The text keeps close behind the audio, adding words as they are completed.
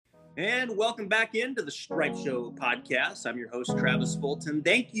And welcome back into the Stripe Show podcast. I'm your host, Travis Fulton.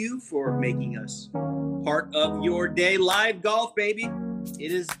 Thank you for making us part of your day. Live golf, baby.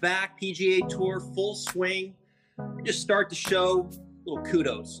 It is back. PGA Tour, full swing. We just start the show. Little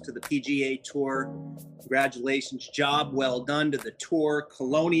kudos to the PGA Tour. Congratulations. Job well done to the Tour,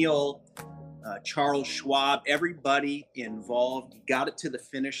 Colonial, Charles Schwab, everybody involved. You got it to the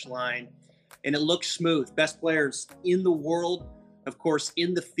finish line, and it looks smooth. Best players in the world. Of course,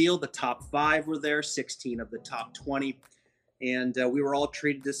 in the field, the top 5 were there, 16 of the top 20. And we were all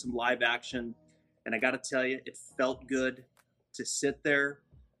treated to some live action. And I got to tell you, it felt good to sit there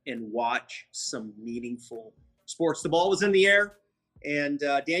and watch some meaningful sports. The ball was in the air. And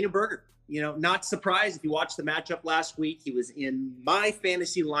Daniel Berger, not surprised if you watched the matchup last week. He was in my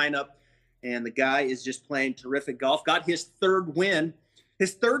fantasy lineup. And the guy is just playing terrific golf. Got his third win.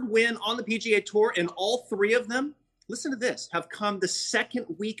 His third win on the PGA Tour. And all 3 of them, listen to this, have come the second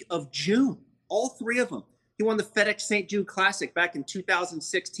week of June. All 3 of them. He won the FedEx St. Jude Classic back in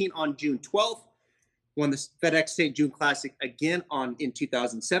 2016 on June 12th. Won the FedEx St. Jude Classic again in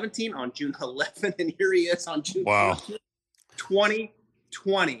 2017 on June 11th. And here he is on June 14th,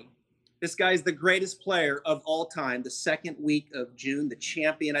 2020. This guy's the greatest player of all time. The second week of June, the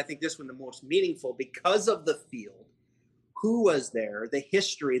champion. I think this one the most meaningful because of the field. Who was there? The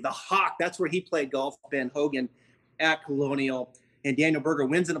history, the Hawk. That's where he played golf. Ben Hogan at Colonial, and Daniel Berger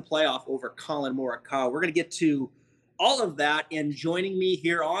wins in a playoff over Colin Morikawa. We're going to get to all of that, and joining me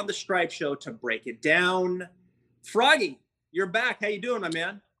here on the Stripe Show to break it down, Froggy, you're back. How you doing, my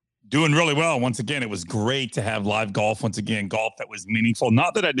man? Doing really well. Once again, it was great to have live golf. Once again, golf that was meaningful.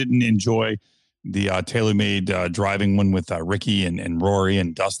 Not that I didn't enjoy the TaylorMade driving one with Ricky and Rory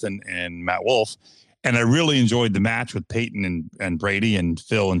and Dustin and Matt Wolf, and I really enjoyed the match with Peyton and Brady and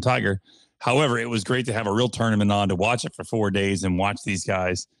Phil and Tiger. However, it was great to have a real tournament on, to watch it for 4 days and watch these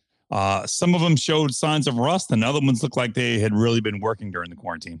guys. Some of them showed signs of rust, and other ones looked like they had really been working during the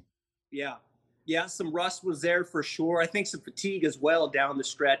quarantine. Yeah, some rust was there for sure. I think some fatigue as well down the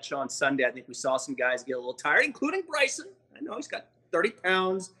stretch on Sunday. I think we saw some guys get a little tired, including Bryson. I know he's got 30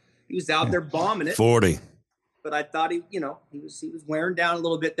 pounds. He was out there bombing it. 40. But I thought he was wearing down a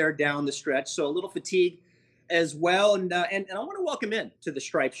little bit there down the stretch. So a little fatigue as well. And I want to welcome in to the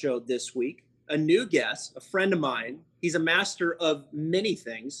Stripe Show this week a new guest, a friend of mine. He's a master of many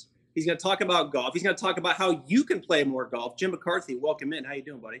things. He's going to talk about golf. He's going to talk about how you can play more golf. Jim McCarthy, welcome in. How you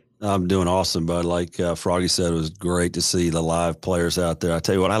doing, buddy? I'm doing awesome, bud. Like Froggy said, it was great to see the live players out there. I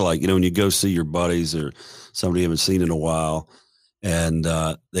tell you what I like, when you go see your buddies or somebody you haven't seen in a while, and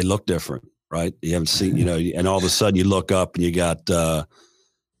they look different, right? You haven't seen, and all of a sudden you look up and you got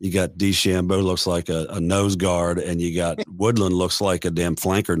DeChambeau looks like a nose guard, and you got Woodland looks like a damn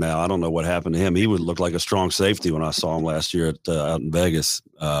flanker now. I don't know what happened to him. He would look like a strong safety when I saw him last year out in Vegas.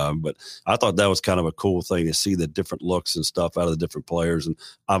 But I thought that was kind of a cool thing to see the different looks and stuff out of the different players, and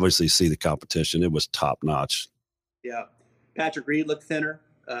obviously see the competition. It was top notch. Yeah. Patrick Reed looked thinner.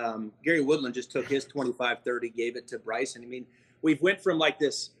 Gary Woodland just took his 25-30, gave it to Bryson. I mean, we've went from like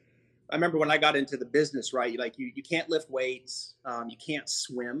this. I remember when I got into the business, right? You can't lift weights. You can't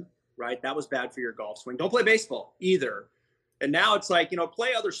swim, right? That was bad for your golf swing. Don't play baseball either. And now it's like,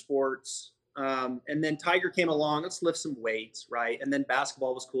 play other sports. And then Tiger came along. Let's lift some weights, right? And then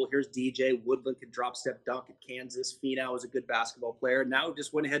basketball was cool. Here's DJ. Woodland could drop step dunk at Kansas. Finau was a good basketball player. Now we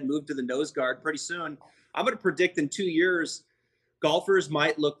just went ahead and moved to the nose guard. Pretty soon, I'm going to predict in 2 years, golfers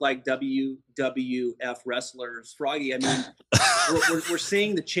might look like WWF wrestlers. Froggy, I mean, we're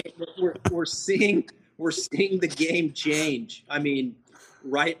seeing the change. We're seeing the game change. I mean,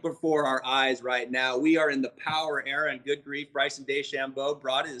 right before our eyes right now. We are in the power era, and good grief, Bryson DeChambeau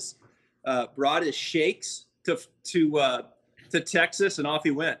brought his shakes to Texas, and off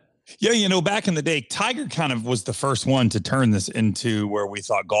he went. Yeah, back in the day, Tiger kind of was the first one to turn this into where we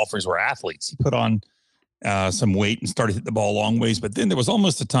thought golfers were athletes. He put on some weight and started hitting the ball long ways. But then there was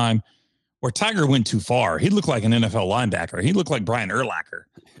almost a time where Tiger went too far. He looked like an NFL linebacker. He looked like Brian Urlacher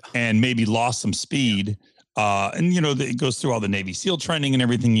and maybe lost some speed. And it goes through all the Navy SEAL training and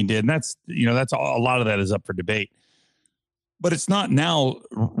everything he did. And that's all, a lot of that is up for debate. But it's not now.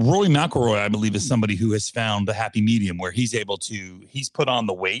 Rory McIlroy, I believe, is somebody who has found the happy medium where he's put on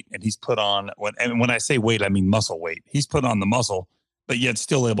the weight, and he's put on, and when I say weight, I mean muscle weight. He's put on the muscle, but yet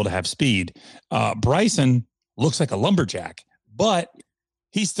still able to have speed. Bryson looks like a lumberjack, but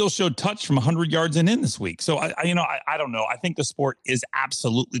he still showed touch from 100 yards and in this week. So I don't know. I think the sport is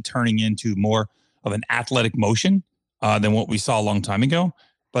absolutely turning into more of an athletic motion than what we saw a long time ago.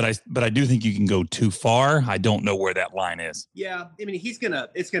 but I do think you can go too far. I don't know where that line is. Yeah, I mean, it's gonna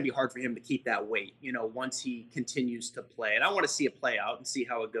be hard for him to keep that weight, once he continues to play. And I want to see it play out and see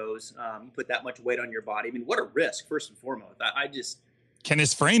how it goes. You put that much weight on your body. I mean, what a risk, first and foremost. I just can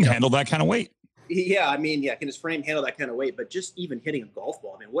his frame handle that kind of weight? Yeah, I mean, can his frame handle that kind of weight? But just even hitting a golf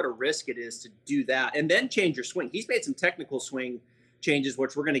ball, I mean, what a risk it is to do that and then change your swing. He's made some technical swing changes,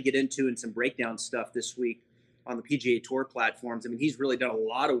 which we're going to get into in some breakdown stuff this week on the PGA Tour platforms. I mean, he's really done a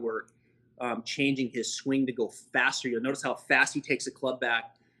lot of work changing his swing to go faster. You'll notice how fast he takes a club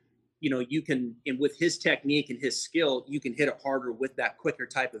back. You can, and with his technique and his skill, you can hit it harder with that quicker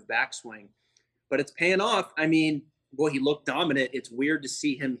type of backswing. But it's paying off. I mean, boy, he looked dominant. It's weird to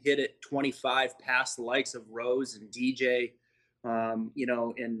see him hit it 25 past the likes of Rose and DJ, and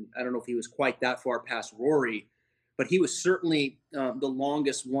I don't know if he was quite that far past Rory, but he was certainly the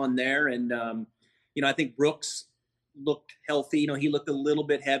longest one there. And, I think Brooks looked healthy. He looked a little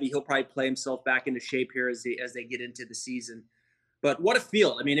bit heavy. He'll probably play himself back into shape here as they get into the season. But what a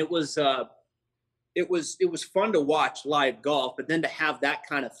field. I mean, it was fun to watch live golf, but then to have that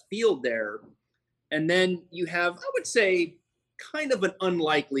kind of field there. And then you have, I would say, kind of an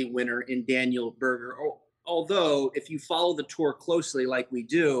unlikely winner in Daniel Berger. Although, if you follow the tour closely like we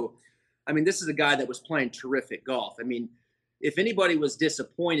do, I mean, this is a guy that was playing terrific golf. I mean, if anybody was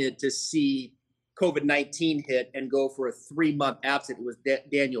disappointed to see COVID-19 hit and go for a 3-month absence, it was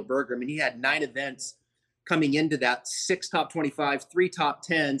Daniel Berger. I mean, he had 9 events coming into that, 6 top 25s, 3 top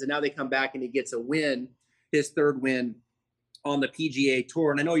 10s, and now they come back and he gets a win, his 3rd win on the PGA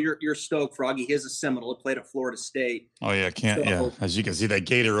Tour. And I know you're stoked, Froggy. He is a Seminole. He played at Florida State. Oh yeah, as you can see, that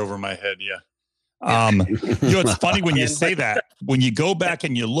gator over my head. Yeah. It's funny when you say that. When you go back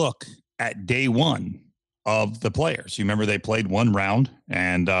and you look at day 1 of the players, you remember they played 1 round,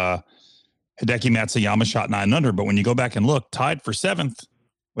 and Hideki Matsuyama shot 9 under. But when you go back and look, tied for 7th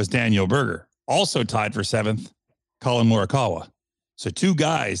was Daniel Berger. Also tied for 7th, Colin Morikawa. So 2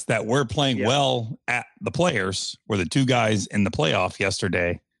 guys that were playing well at the Players were the 2 guys in the playoff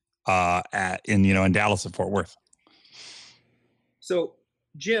yesterday in Dallas and Fort Worth. So,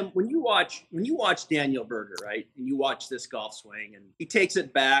 Jim, when you watch Daniel Berger, right, and you watch this golf swing, and he takes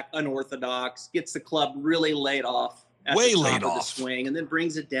it back unorthodox, gets the club really laid off at the top of the swing, and then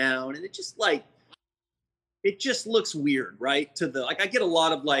brings it down, and it just looks weird, right? I get a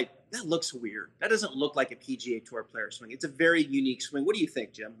lot of that looks weird. That doesn't look like a PGA Tour player swing. It's a very unique swing. What do you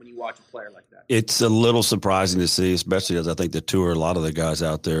think, Jim, when you watch a player like that? It's a little surprising to see, especially as I think the tour, a lot of the guys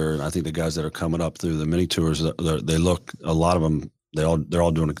out there, and I think the guys that are coming up through the mini tours, they look, a lot of them, they're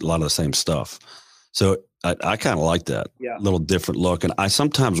all doing a lot of the same stuff. So I kind of like that little different look. And I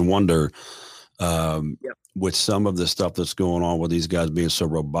sometimes wonder with some of the stuff that's going on with these guys being so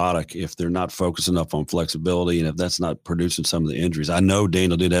robotic, if they're not focused enough on flexibility and if that's not producing some of the injuries. I know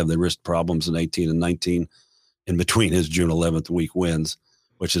Daniel did have the wrist problems in 18 and 19 in between his June 11th week wins,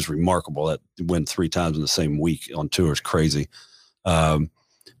 which is remarkable. That win 3 times in the same week on tour is crazy. But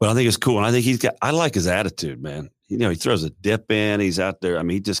I think it's cool. And I think I like his attitude, man. He throws a dip in, he's out there. I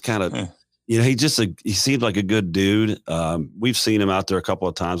mean, he just kind of, he seems like a good dude. We've seen him out there a couple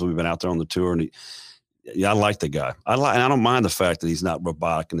of times when we've been out there on the tour, and I like the guy. And I don't mind the fact that he's not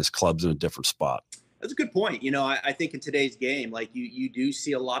robotic and his club's in a different spot. That's a good point. I think in today's game, you do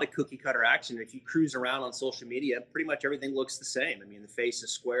see a lot of cookie cutter action. If you cruise around on social media, pretty much everything looks the same. I mean, the face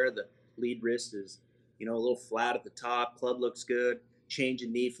is square, the lead wrist is, a little flat at the top, club looks good, change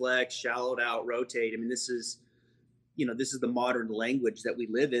in knee flex, shallowed out, rotate. I mean, this is the modern language that we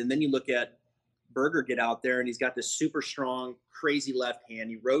live in. Then you look at Berger get out there and he's got this super strong, crazy left hand.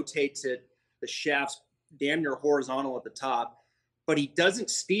 He rotates it, the shaft's damn near horizontal at the top, but he doesn't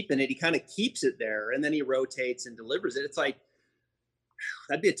steepen it. He kind of keeps it there, and then he rotates and delivers it. It's like,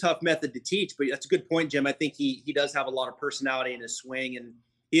 that'd be a tough method to teach, but that's a good point, Jim. I think he does have a lot of personality in his swing, and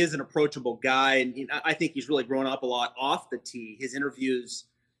he is an approachable guy. And I think he's really grown up a lot off the tee. His interviews,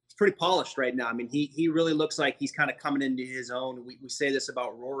 it's pretty polished right now. I mean, he really looks like he's kind of coming into his own. We say this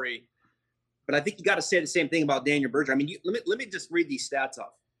about Rory, but I think you got to say the same thing about Daniel Berger. I mean, let me just read these stats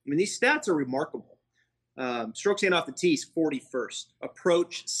off. I mean, these stats are remarkable. Strokes gained off the tee is 41st.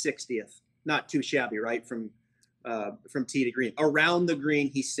 Approach 60th. Not too shabby, right? From tee to green. Around the green,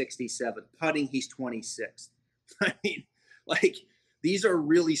 he's 67th. Putting, he's 26th. I mean, these are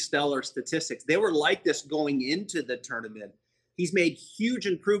really stellar statistics. They were like this going into the tournament. He's made huge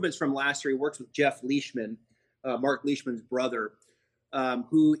improvements from last year. He works with Jeff Leishman, Mark Leishman's brother,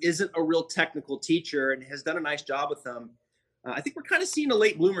 who isn't a real technical teacher and has done a nice job with them. I think we're kind of seeing a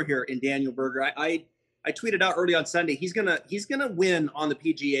late bloomer here in Daniel Berger. I tweeted out early on Sunday, he's gonna win on the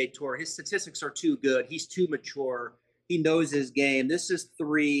PGA Tour. His statistics are too good. He's too mature. He knows his game. This is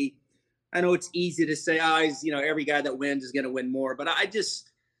 3. I know it's easy to say, every guy that wins is going to win more, but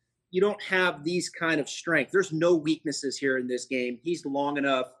you don't have these kind of strength. There's no weaknesses here in this game. He's long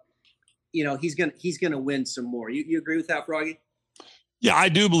enough. He's going to win some more. You agree with that, Froggy? Yeah, I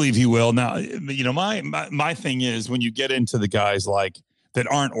do believe he will. Now, my thing is when you get into the guys like that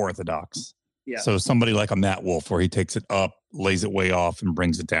aren't orthodox. Yeah. So somebody like a Matt Wolff, where he takes it up, lays it way off, and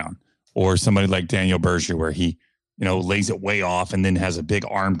brings it down, or somebody like Daniel Berger, where he lays it way off and then has a big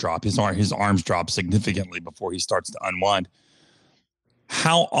arm drop. His arms drop significantly before he starts to unwind.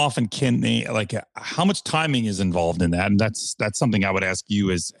 How often can they, how much timing is involved in that? And that's something I would ask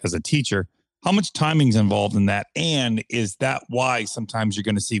you as a teacher. How much timing is involved in that? And is that why sometimes you're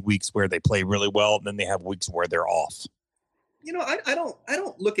going to see weeks where they play really well, and then they have weeks where they're off? I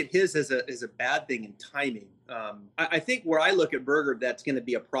don't look at his as a bad thing in timing. I think where I look at Berger, that's going to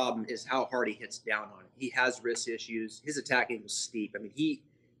be a problem is how hard he hits down on it. He has wrist issues. His attacking was steep. I mean,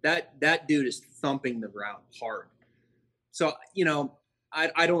 that dude is thumping the ground hard. So,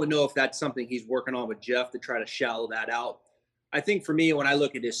 I don't know if that's something he's working on with Jeff to try to shallow that out. I think for me, when I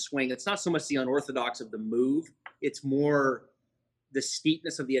look at his swing, it's not so much the unorthodox of the move. It's more the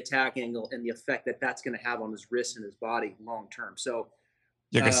steepness of the attack angle and the effect that's going to have on his wrist and his body long term. So,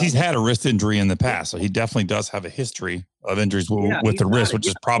 yeah, because he's had a wrist injury in the past, so he definitely does have a history of injuries with the wrist, which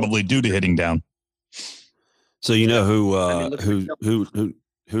is probably due to hitting down. So who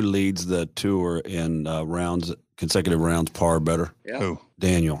leads the tour in consecutive rounds par better? Yeah. Who?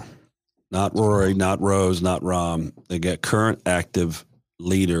 Daniel, not Rory, not Rose, not Rahm. They got current active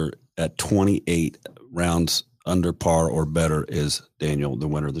leader at 28 rounds under par or better is Daniel, the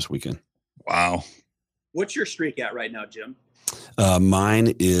winner this weekend. Wow. What's your streak at right now, Jim?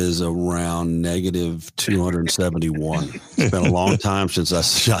 Mine is around negative 271. It's been a long time since I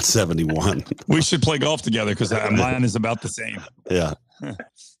shot 71. We should play golf together because mine is about the same. Yeah.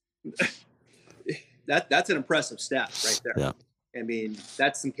 That's an impressive stat right there. Yeah. I mean,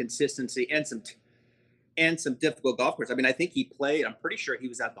 that's some consistency and some difficult golf course. I mean, I think he played. I'm pretty sure he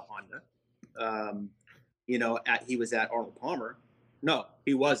was at the Honda. He was at Arnold Palmer. No,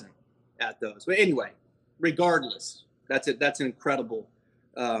 he wasn't at those. But anyway, regardless, that's an incredible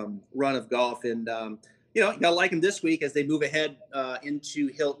run of golf, and you gotta like him this week as they move ahead into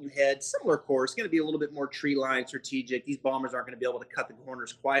Hilton Head. Similar course, going to be a little bit more tree line strategic. These bombers aren't going to be able to cut the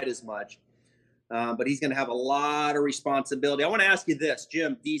corners quite as much, but he's going to have a lot of responsibility. I want to ask you this,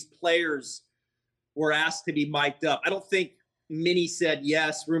 Jim. These players were asked to be mic'd up. I don't think many said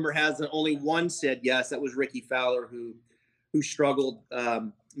yes. Rumor has it only one said yes. That was Ricky Fowler, who struggled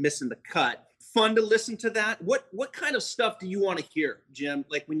missing the cut. Fun to listen to that. What kind of stuff do you want to hear, Jim?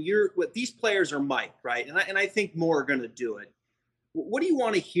 Like when these players are mic'd, right? And I think more are going to do it. What do you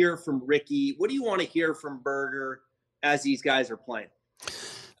want to hear from Ricky? What do you want to hear from Berger as these guys are playing?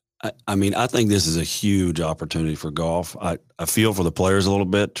 I mean, I think this is a huge opportunity for golf. I feel for the players a little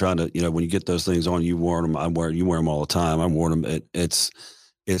bit, trying to, when you get those things on, you wear them. You wear them all the time. I'm wearing them. It's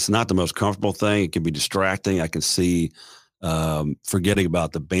not the most comfortable thing. It can be distracting. I can see forgetting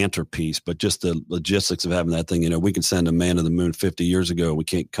about the banter piece, but just the logistics of having that thing. We can send a man to the moon 50 years ago. We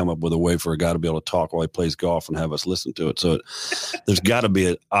can't come up with a way for a guy to be able to talk while he plays golf and have us listen to it. So there's got to be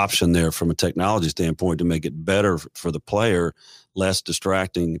an option there from a technology standpoint to make it better for the player, less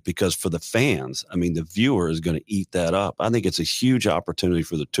distracting, because for the fans, I mean, the viewer is going to eat that up. I think it's a huge opportunity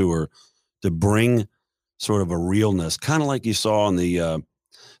for the tour to bring sort of a realness, kind of like you saw in the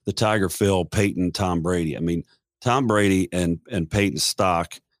Tiger, Phil, Peyton, Tom Brady. I mean, Tom Brady and Peyton's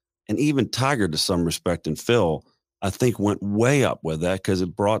stock, and even Tiger to some respect, and Phil, I think went way up with that because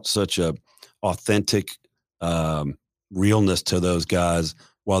it brought such a authentic realness to those guys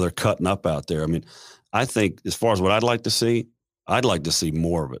while they're cutting up out there. I mean, I think as far as what I'd like to see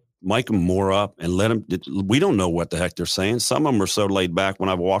more of it. Mic them more up and let them. We don't know what the heck they're saying. Some of them are so laid back. When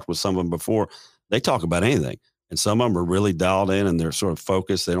I've walked with some of them before, they talk about anything, and some of them are really dialed in and they're sort of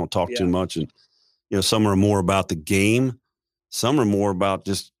focused. They don't talk too much, and some are more about the game. Some are more about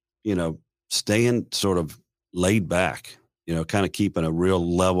just staying sort of laid back. Kind of keeping a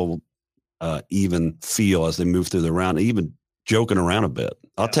real level, even feel as they move through the round, even joking around a bit.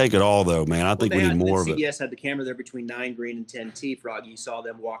 I'll take it all, though, man. I think we need more of it. CBS had the camera there between 9 green and 10 tee, Froggy. You saw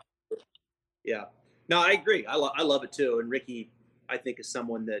them walk. Yeah. No, I agree. I love it, too. And Ricky, I think, is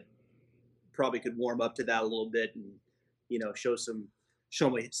someone that probably could warm up to that a little bit and, show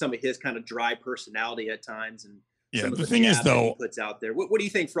me some of his kind of dry personality at times. And some of the thing is, though, he puts out there. What do you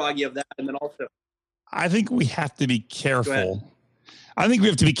think, Froggy, of that? And then also, I think we have to be careful. I think we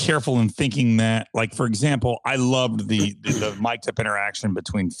have to be careful in thinking that, like, for example, I loved the mic'd up interaction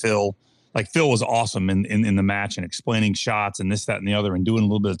between Phil, like Phil was awesome in the match and explaining shots and this, that, and the other, and doing a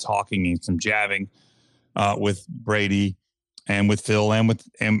little bit of talking and some jabbing with Brady and with Phil and with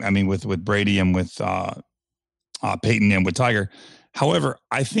Brady and with Peyton and with Tiger. However,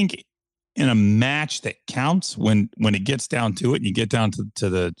 I think in a match that counts, when it gets down to it, and you get down to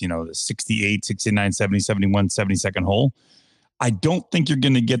the, the 68, 69, 70, 71, 72nd hole, I don't think you're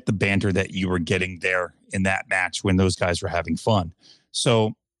going to get the banter that you were getting there in that match when those guys were having fun.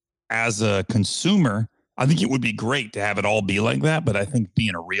 So as a consumer, I think it would be great to have it all be like that. But I think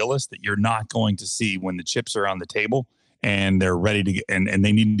being a realist, that you're not going to see when the chips are on the table and they're ready to get, and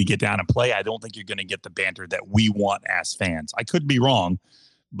they need to get down and play. I don't think you're going to get the banter that we want as fans. I could be wrong,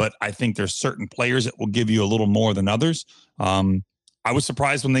 but I think there's certain players that will give you a little more than others. I was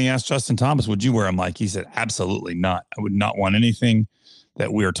surprised when they asked Justin Thomas, would you wear a mic? He said, absolutely not. I would not want anything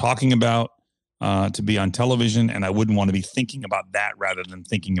that we are talking about to be on television, and I wouldn't want to be thinking about that rather than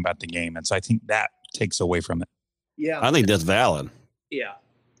thinking about the game. And so I think that takes away from it. Yeah. I think that's valid. Yeah.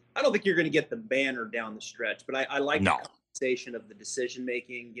 I don't think you're going to get the banner down the stretch, but I like the conversation of the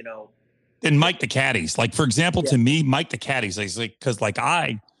decision-making, And Mike the caddies. Like, for example, to me, Mike the caddies, because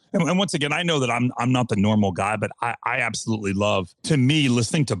and once again, I know that I'm not the normal guy, but I absolutely love, to me,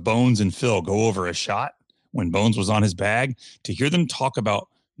 listening to Bones and Phil go over a shot when Bones was on his bag, to hear them talk about,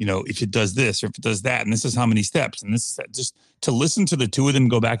 if it does this or if it does that, and this is how many steps, and this is that, just to listen to the two of them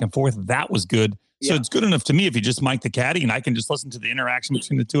go back and forth, that was good. So it's good enough to me if you just mic the caddy and I can just listen to the interaction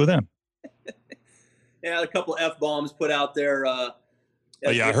between the two of them. Yeah, a couple F-bombs put out there. I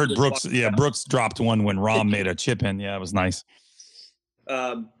heard Brooks. Yeah, Brooks dropped one when Rahm made a chip in. Yeah, it was nice.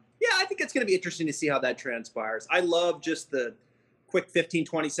 Yeah, I think it's going to be interesting to see how that transpires. I love just the quick 15,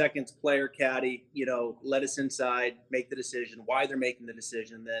 20 seconds, player, caddy, let us inside, make the decision, why they're making the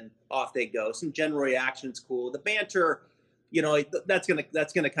decision, then off they go. Some general reaction's cool. The banter, that's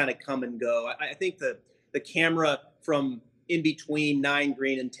gonna kind of come and go. I think the camera from in between 9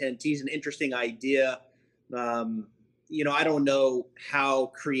 green and 10 tee is an interesting idea. I don't know how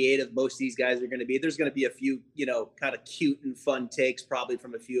creative most of these guys are going to be. There's going to be a few, kind of cute and fun takes probably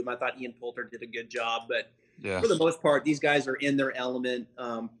from a few of them. I thought Ian Poulter did a good job, but for the most part, these guys are in their element.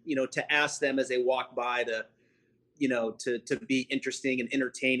 To ask them as they walk by to be interesting and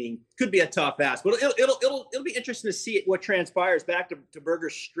entertaining could be a tough ask. But it'll be interesting to see what transpires. Back to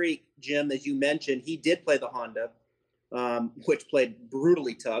Berger's streak, Jim, as you mentioned, he did play the Honda, which played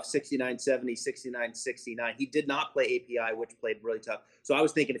brutally tough, 69-70, 69-69. He did not play API, which played really tough. So I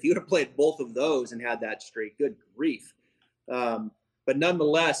was thinking if you would have played both of those and had that streak, good grief. But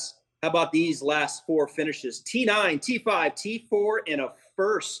nonetheless, how about these last 4 finishes? T9, T5, T4, and a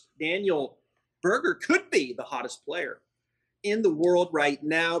first. Daniel Berger could be the hottest player in the world right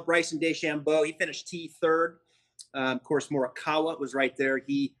now. Bryson DeChambeau, he finished T3rd. Of course, Morikawa was right there.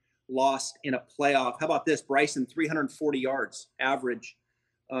 He lost in a playoff. How about this? Bryson, 340 yards average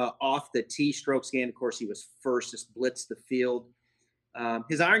off the tee. Strokes gained, of course, he was first, just blitzed the field.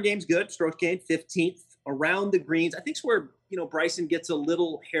 His iron game's good. Stroke gained 15th. Around the greens, I think it's where, Bryson gets a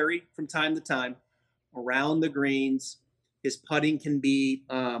little hairy from time to time. Around the greens, his putting can be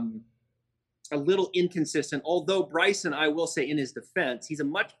a little inconsistent. Although Bryson, I will say in his defense, he's a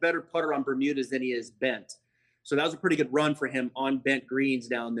much better putter on Bermudas than he is bent. So that was a pretty good run for him on bent greens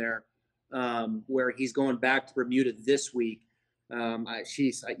down there, where he's going back to Bermuda this week.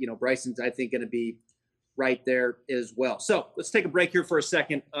 Bryson's, I think, going to be right there as well. So let's take a break here for a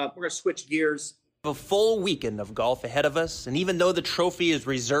second. We're going to switch gears. A full weekend of golf ahead of us, and even though the trophy is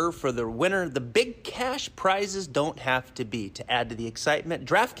reserved for the winner, the big cash prizes don't have to be. To add to the excitement,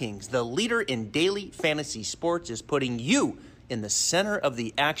 DraftKings, the leader in daily fantasy sports, is putting you in the center of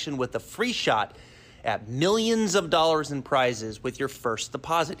the action with a free shot at millions of dollars in prizes with your first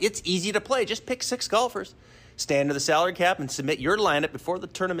deposit. It's easy to play. Just pick 6 golfers, stand to the salary cap, and submit your lineup before the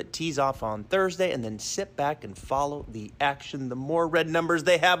tournament tees off on Thursday, and then sit back and follow the action. The more red numbers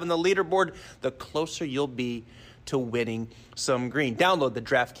they have on the leaderboard, the closer you'll be to winning some green. Download the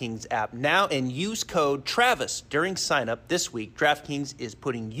DraftKings app now and use code Travis during signup this week. DraftKings is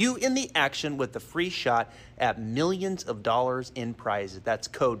putting you in the action with a free shot at millions of dollars in prizes. That's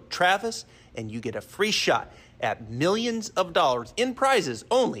code Travis, and you get a free shot at millions of dollars in prizes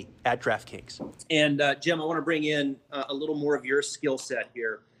only at DraftKings. And Jim, I want to bring in a little more of your skill set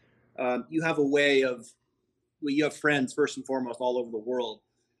here. You have a way of, you have friends first and foremost all over the world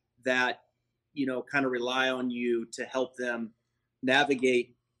that, kind of rely on you to help them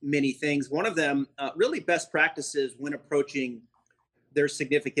navigate many things. One of them, really best practices when approaching their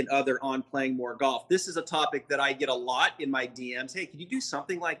significant other on playing more golf. This is a topic that I get a lot in my DMs. Hey, can you do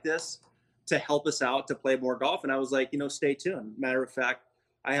something like this to help us out to play more golf? And I was like, stay tuned. Matter of fact,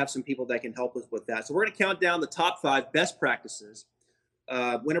 I have some people that can help us with that. So we're going to count down the top 5 best practices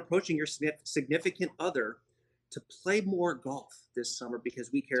when approaching your significant other to play more golf this summer,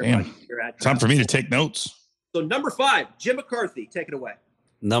 because we care about you here at Time for me to take notes. So number 5, Jim McCarthy, take it away.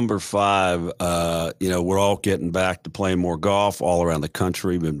 Number 5, we're all getting back to playing more golf all around the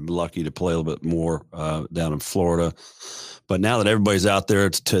country. Been lucky to play a little bit more down in Florida. But now that everybody's out there,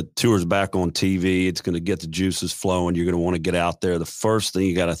 tours back on TV. It's going to get the juices flowing. You're going to want to get out there. The first thing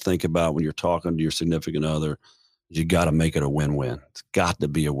you got to think about when you're talking to your significant other is you got to make it a win-win. It's got to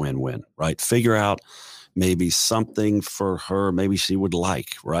be a win-win, right? Figure out maybe something for her, maybe she would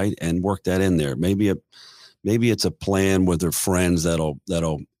like, right? And work that in there. Maybe it's a plan with her friends that'll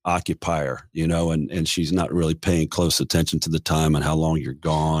occupy her, and she's not really paying close attention to the time and how long you're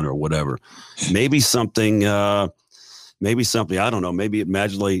gone or whatever. Maybe something, I don't know, maybe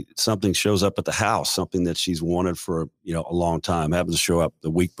magically something shows up at the house, something that she's wanted for, a long time, happens to show up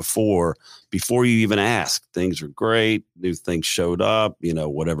the week before you even ask. Things are great. New things showed up,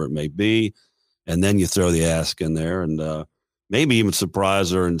 whatever it may be. And then you throw the ask in there and maybe even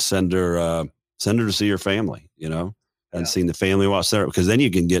surprise her and send her to see your family, and seeing the family watch there, because then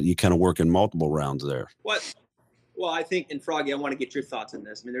you kind of work in multiple rounds there. Well, I think, and Froggy, I want to get your thoughts on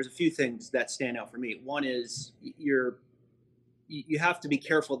this. I mean, there's a few things that stand out for me. One is you have to be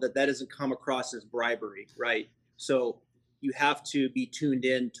careful that doesn't come across as bribery, right? So you have to be tuned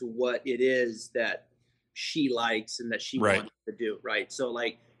in to what it is that she likes and that she wants to do, right? So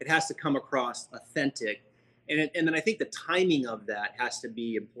like it has to come across authentic. And then I think the timing of that has to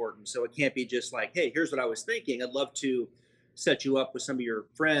be important. So it can't be just like, hey, here's what I was thinking. I'd love to set you up with some of your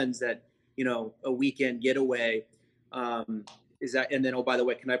friends that, a weekend getaway. Is that, and then, oh, by the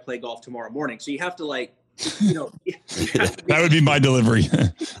way, can I play golf tomorrow morning? So you have to that would be my delivery. You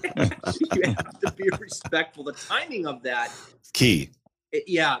have to be respectful. The timing of that key.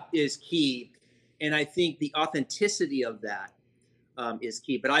 Is key. And I think the authenticity of that is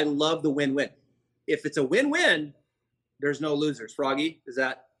key. But I love the win-win. If it's a win-win, there's no losers. Froggy, is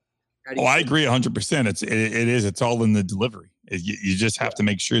that? I agree 100%. It's all in the delivery. You just have to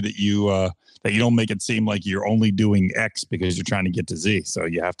make sure that you don't make it seem like you're only doing X because you're trying to get to Z. So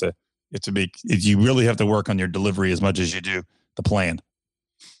you really have to work on your delivery as much as you do the plan.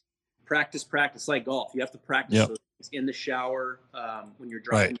 Practice like golf. You have to practice those things in the shower, when you're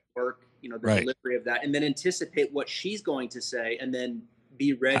driving to work, the delivery of that, and then anticipate what she's going to say, and then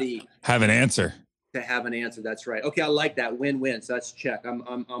be ready. Have an answer. To have an answer. That's right. Okay, I like that. Win-win. So that's check. I'm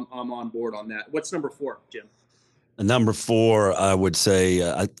on board on that. What's number 4, Jim? Number 4, I would say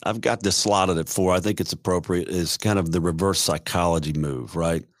I've got this slotted at 4. I think it's appropriate. Is kind of the reverse psychology move,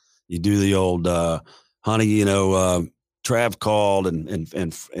 right? You do the old, honey, Trav called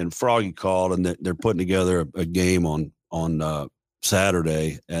and Froggy called, and they're putting together a game on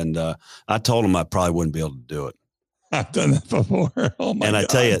Saturday, and I told them I probably wouldn't be able to do it. I've done that before. Oh my God. I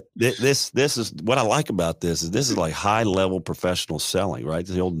tell you, this is what I like about this is like high level professional selling, right?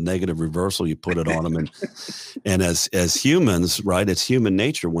 The old negative reversal, you put it on them. And as humans, right, it's human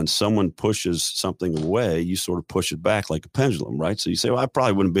nature. When someone pushes something away, you sort of push it back like a pendulum, right? So you say, well, I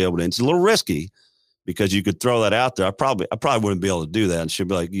probably wouldn't be able to. It's a little risky because you could throw that out there. I probably wouldn't be able to do that. And she'll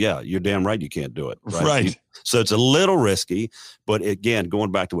be like, yeah, you're damn right. You can't do it. Right. So it's a little risky, but again,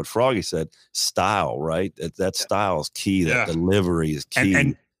 going back to what Froggy said, style, right? That style is key. That delivery is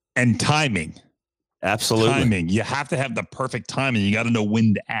key. And timing. Absolutely. Timing. You have to have the perfect timing. You got to know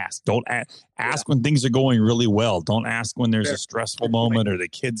when to ask. Don't ask when things are going really well. Don't ask when there's a stressful moment or the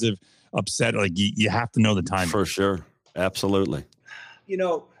kids have upset. Like you have to know the timing. For sure. Absolutely.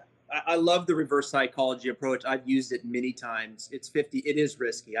 I love the reverse psychology approach. I've used it many times. It's 50. It is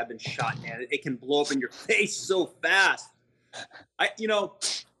risky. I've been shot, man. It can blow up in your face so fast. I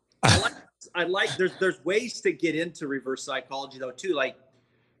like. There's ways to get into reverse psychology though too. Like,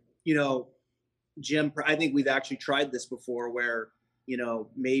 Jim, I think we've actually tried this before, where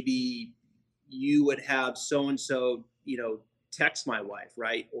maybe you would have so and so text my wife,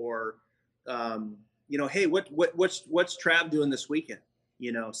 right? Or hey, what's Trav doing this weekend?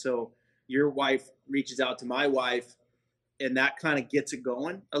 So your wife reaches out to my wife, and that kind of gets it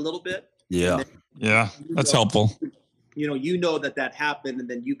going a little bit. Yeah. Yeah. That's helpful. That happened, and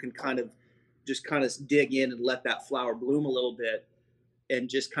then you can kind of dig in and let that flower bloom a little bit, and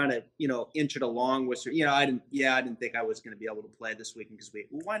just kind of, inch it along with her. I didn't think I was going to be able to play this weekend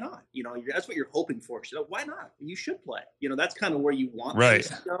well, why not? That's what you're hoping for. So why not? You should play. That's kind of where you want things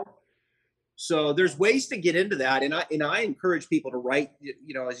to go. So there's ways to get into that. And I encourage people to write,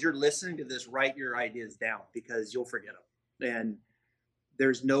 as you're listening to this, write your ideas down, because you'll forget them. And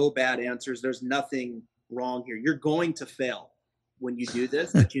there's no bad answers. There's nothing wrong here. You're going to fail. when you do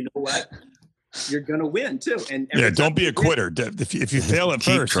this, but you know what? You're going to win too. And don't be a quitter. If you fail at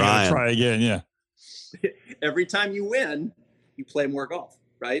first, you got to try again. Yeah. Every time you win, you play more golf,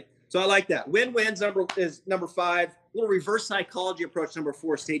 right? So I like that. Win-wins is number 5. A little reverse psychology approach, number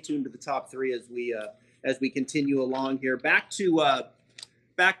 4. Stay tuned to the top 3 as we continue along here. Back to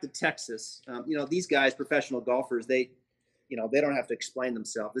Texas. These guys, professional golfers, they don't have to explain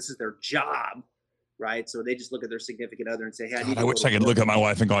themselves. This is their job, right? So they just look at their significant other and say, "Hey, I wish I could look at my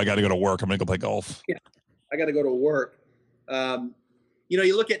wife and go, I got to go to work. I'm going to go play golf." Yeah, I got to go to work.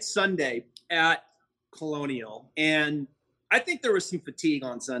 You look at Sunday at Colonial, and I think there was some fatigue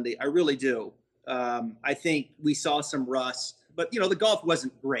on Sunday. I really do. I think we saw some rust, but the golf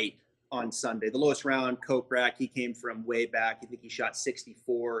wasn't great on Sunday. The lowest round, Kokrak, he came from way back. I think he shot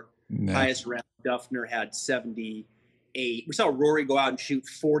 64. No. Highest round, Duffner had 78. We saw Rory go out and shoot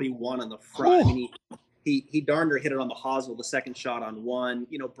 41 on the front. I mean, he darn near hit it on the hosel, the second shot on 1.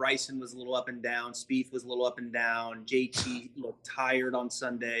 Bryson was a little up and down. Spieth was a little up and down. JT looked tired on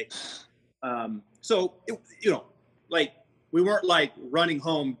Sunday. We weren't like running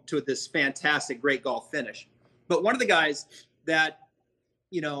home to this fantastic, great golf finish. But one of the guys that,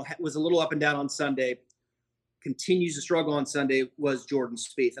 was a little up and down on Sunday, continues to struggle on Sunday, was Jordan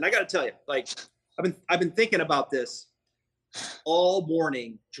Spieth. And I got to tell you, I've been thinking about this all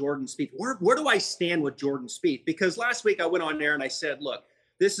morning. Jordan Spieth, where do I stand with Jordan Spieth? Because last week I went on there and I said, look,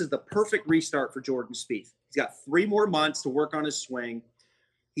 this is the perfect restart for Jordan Spieth. He's got 3 more months to work on his swing.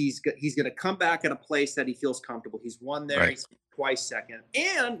 He's going to come back at a place that he feels comfortable. He's won there. Right. He's twice second,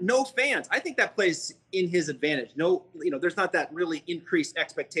 and no fans. I think that plays in his advantage. There's not that really increased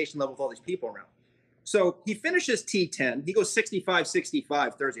expectation level with all these people around. So he finishes T10. He goes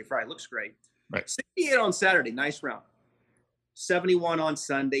 65-65 Thursday, Friday. Looks great. Right. 68 on Saturday. Nice round. 71 on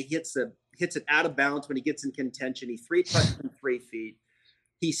Sunday. Hits it out of bounds when he gets in contention. He 3-putts from 3 feet.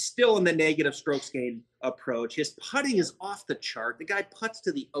 He's still in the negative strokes gained approach. His putting is off the chart. The guy putts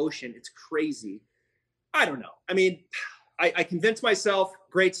to the ocean. It's crazy. I don't know. I mean, I convince myself,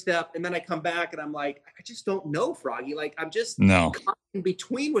 great step, and then I come back and I'm like, I just don't know, Froggy. I'm just caught in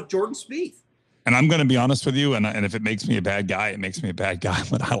between with Jordan Spieth. And I'm going to be honest with you, and if it makes me a bad guy, it makes me a bad guy,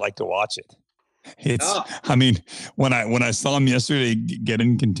 but I like to watch it. I mean, when I saw him yesterday get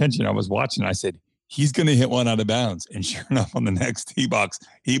in contention, I was watching, and I said, he's going to hit one out of bounds. And sure enough, on the next tee box,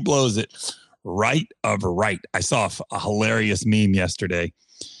 he blows it right of right. I saw a hilarious meme yesterday,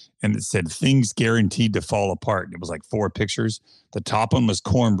 and it said, things guaranteed to fall apart. It was like 4 pictures. The top one was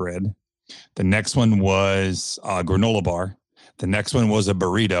cornbread. The next one was a granola bar. The next one was a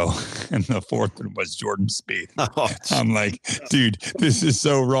burrito. And the 4th one was Jordan Spieth. I'm like, dude, this is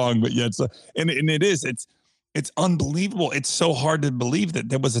so wrong. But yet, it's unbelievable. It's so hard to believe that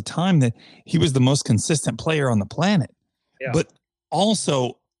there was a time that he was the most consistent player on the planet. Yeah. But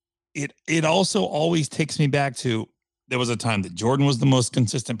also, it also always takes me back to, there was a time that Jordan was the most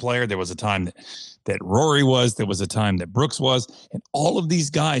consistent player. There was a time that Rory was. There was a time that Brooks was. And all of these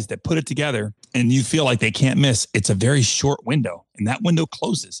guys that put it together, and you feel like they can't miss. It's a very short window, and that window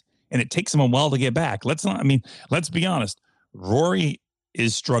closes, and it takes them a while to get back. Let's be honest. Rory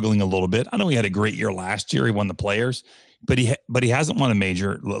is struggling a little bit. I know he had a great year last year. He won the Players, but he hasn't won a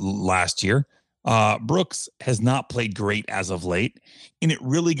major last year. Brooks has not played great as of late, and it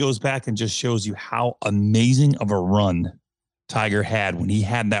really goes back and just shows you how amazing of a run Tiger had when he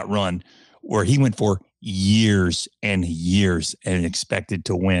had that run where he went for years and years and expected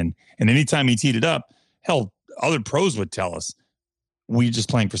to win. And anytime he teed it up, hell, other pros would tell us, we're just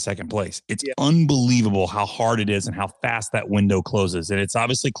playing for second place. It's unbelievable how hard it is and how fast that window closes. And it's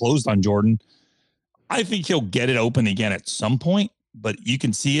obviously closed on Jordan. I think he'll get it open again at some point, but you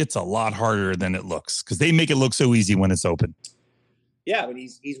can see it's a lot harder than it looks because they make it look so easy when it's open. Yeah, but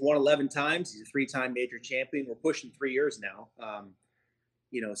he's won 11 times. He's a 3-time major champion. We're pushing 3 years now,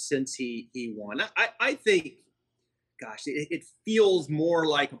 since he won. I think, gosh, it feels more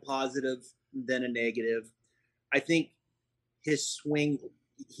like a positive than a negative. I think his swing,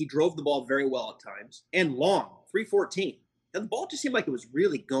 he drove the ball very well at times and long, 314. And the ball just seemed like it was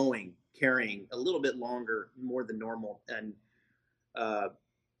really carrying a little bit longer, more than normal. And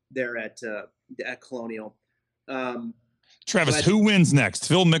there at Colonial. Travis, who wins next,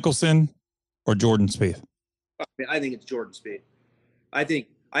 Phil Mickelson or Jordan Spieth? I think it's Jordan Spieth. I think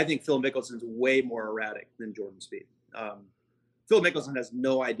Phil Mickelson's way more erratic than Jordan Spieth. Phil Mickelson has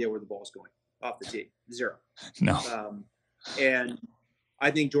no idea where the ball is going off the tee. Zero. No. And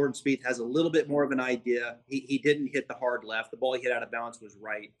I think Jordan Spieth has a little bit more of an idea. He didn't hit the hard left. The ball he hit out of bounds was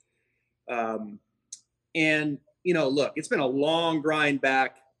right. And look, it's been a long grind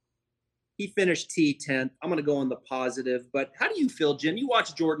back. He finished T10th. I'm going to go on the positive. But how do you feel, Jim? You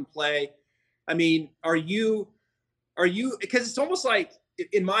watch Jordan play. I mean, are you because it's almost like,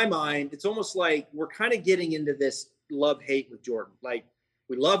 in my mind, it's almost like we're kind of getting into this love-hate with Jordan. Like,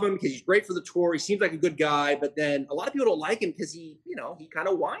 we love him because he's great for the tour. He seems like a good guy, but then a lot of people don't like him because he kind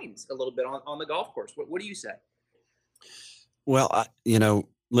of whines a little bit on the golf course. What do you say? Well,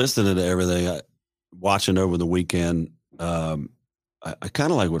 listening to everything, watching over the weekend, I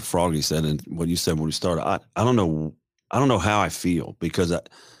kind of like what Froggy said and what you said when we started. I don't know how I feel, because I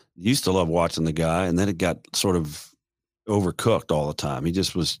used to love watching the guy, and then it got sort of overcooked all the time. He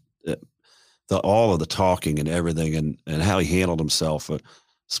just was all of the talking and everything, and how he handled himself.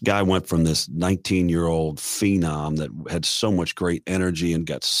 This guy went from this 19-year-old phenom that had so much great energy and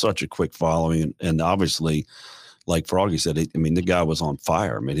got such a quick following, and obviously, like Froggy said, the guy was on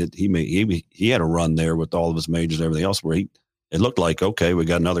fire. I mean, he had a run there with all of his majors and everything else where it looked like, okay, we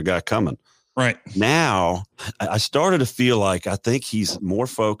got another guy coming. Right. Now, I started to feel like I think he's more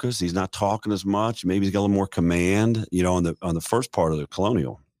focused. He's not talking as much. Maybe he's got a little more command, on the first part of the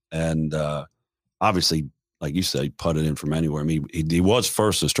Colonial. And obviously, like you said, he putted in from anywhere. I mean, he was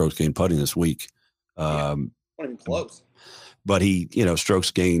first in strokes gained putting this week. Not even close. But he,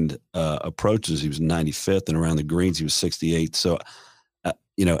 strokes gained approaches. He was 95th, and around the greens, he was 68th. So,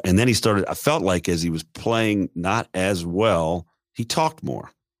 and then I felt like as he was playing not as well, he talked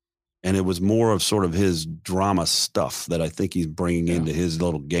more. And it was more of sort of his drama stuff that I think he's bringing into his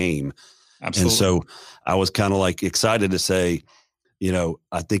little game. Absolutely. And so I was kind of like excited to say,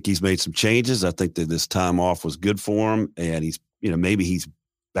 I think he's made some changes. I think that this time off was good for him, and he's, maybe he's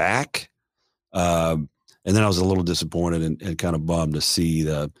back. And then I was a little disappointed and kind of bummed to see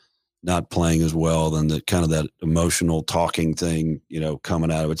the not playing as well than the kind of that emotional talking thing,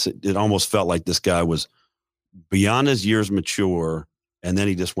 coming out of it. It almost felt like this guy was beyond his years mature, and then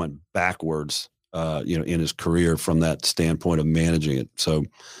he just went backwards, in his career from that standpoint of managing it. So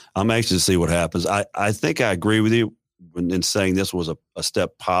I'm anxious to see what happens. I think I agree with you in saying this was a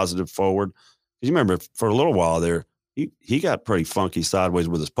step positive forward. You remember for a little while there, he got pretty funky sideways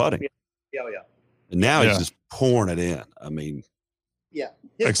with his putting. Yeah. And now he's just pouring it in. I mean,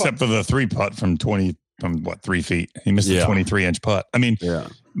 except for the 3-putt from 3 feet. He missed a 23-inch putt. I mean,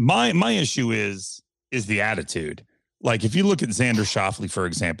 my issue is the attitude. Like, if you look at Xander Schauffele, for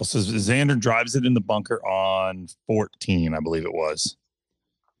example, so Xander drives it in the bunker on 14, I believe it was.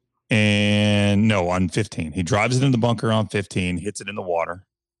 And no, on 15. He drives it in the bunker on 15, hits it in the water.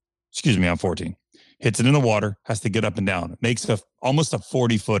 Excuse me, on 14. Hits it in the water, has to get up and down. Makes almost a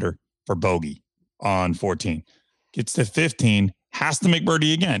 40-footer for bogey on 14. Gets to 15, has to make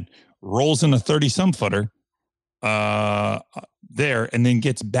birdie again. Rolls in a 30-some footer there, and then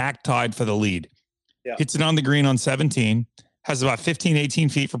gets back tied for the lead. Yeah. Hits it on the green on 17, has about 15, 18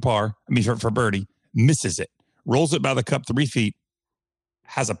 feet for for birdie, misses it, rolls it by the cup 3 feet,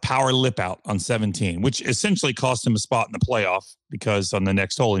 has a power lip out on 17, which essentially cost him a spot in the playoff, because on the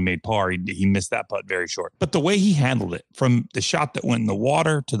next hole he made par. He missed that putt very short. But the way he handled it, from the shot that went in the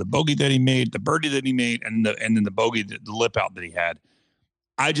water to the bogey that he made, the birdie that he made, and then the bogey, the lip out that he had,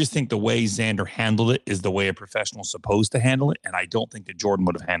 I just think the way Xander handled it is the way a professional's supposed to handle it, and I don't think that Jordan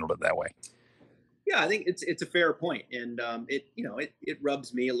would have handled it that way. Yeah, I think it's a fair point, and it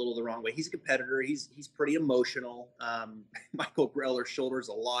rubs me a little the wrong way. He's a competitor. He's pretty emotional. Michael Greller shoulders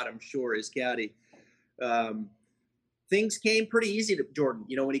a lot, I'm sure, his caddy. Things came pretty easy to Jordan.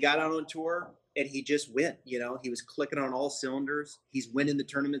 When he got out on tour, and he just went. He was clicking on all cylinders. He's winning the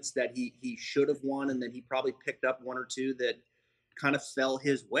tournaments that he should have won, and then he probably picked up one or two that kind of fell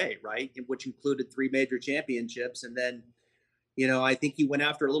his way, right? Which included 3 major championships, and then I think he went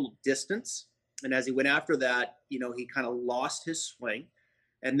after a little distance. And as he went after that, he kind of lost his swing,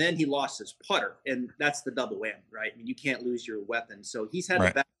 and then he lost his putter. And that's the double whammy, right? I mean, you can't lose your weapon. So he's had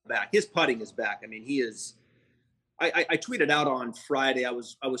to back. His putting is back. I mean, he is. I tweeted out on Friday. I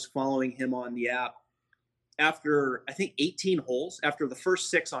was following him on the app after, I think, 18 holes, after the first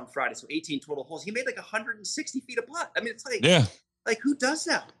 6 on Friday. So 18 total holes. He made like 160 feet of putt. I mean, it's like, who does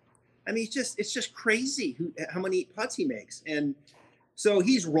that? I mean, it's just crazy how many putts he makes. And so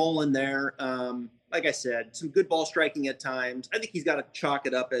he's rolling there. Like I said, some good ball striking at times. I think he's got to chalk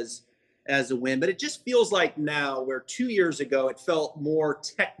it up as a win. But it just feels like now, where 2 years ago it felt more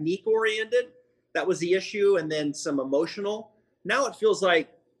technique oriented. That was the issue. And then some emotional. Now it feels like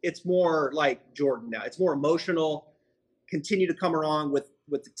it's more like Jordan now. It's more emotional. Continue to come around with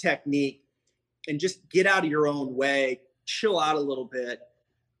the technique, and just get out of your own way. Chill out a little bit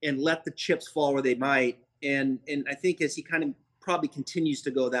and let the chips fall where they might. And I think as he kind of probably continues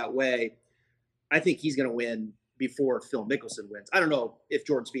to go that way, I think he's going to win before Phil Mickelson wins. I don't know if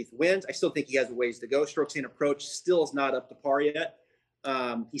Jordan Spieth wins. I still think he has a ways to go. Strokes gained approach still is not up to par yet.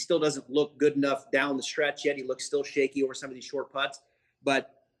 He still doesn't look good enough down the stretch yet. He looks still shaky over some of these short putts,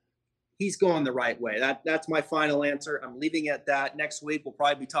 but he's going the right way. That's my final answer. I'm leaving it at that. Next week, we'll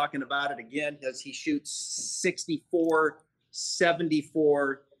probably be talking about it again as he shoots 64,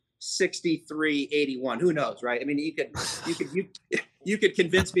 74, 63, 81. Who knows, right? I mean, you could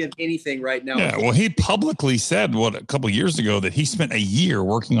convince me of anything right now. Yeah, well, he publicly said a couple of years ago that he spent a year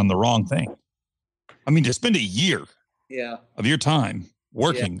working on the wrong thing. I mean, to spend a year of your time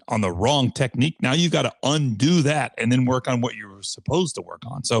working on the wrong technique. Now you've got to undo that and then work on what you were supposed to work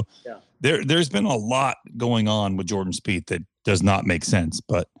on. So there's been a lot going on with Jordan Spieth that does not make sense,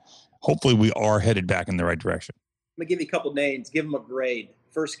 but hopefully we are headed back in the right direction. I'm going to give you a couple names, give him a grade.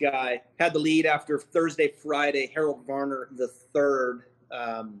 First guy had the lead after Thursday, Friday, Harold Varner III.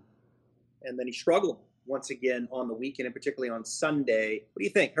 And then he struggled once again on the weekend, and particularly on Sunday. What do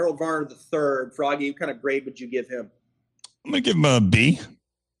you think? Harold Varner III, Froggy, what kind of grade would you give him? I'm going to give him a B.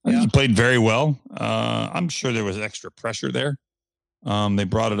 I think he played very well. I'm sure there was extra pressure there. They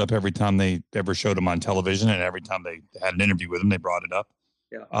brought it up every time they ever showed him on television, and every time they had an interview with him, they brought it up.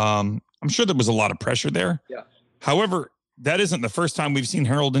 Yeah. I'm sure there was a lot of pressure there. Yeah. However, that isn't the first time we've seen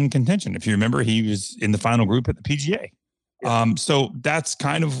Harold in contention. If you remember, he was in the final group at the PGA. Yeah. So that's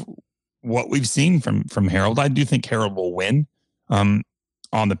kind of what we've seen from Harold. I do think Harold will win on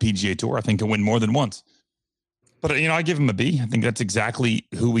the PGA Tour. I think he'll win more than once. But, I give him a B. I think that's exactly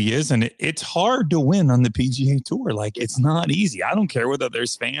who he is. And it's hard to win on the PGA Tour. Like, it's not easy. I don't care whether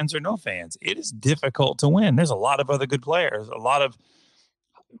there's fans or no fans. It is difficult to win. There's a lot of other good players, a lot of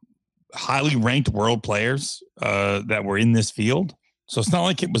highly ranked world players that were in this field. So it's not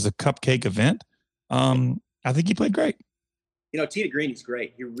like it was a cupcake event. I think he played great. Tee to Green, he's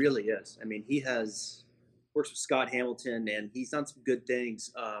great. He really is. I mean, he works with Scott Hamilton, and he's done some good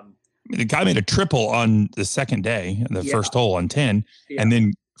things. The guy made a triple on the second day, the first hole on 10, and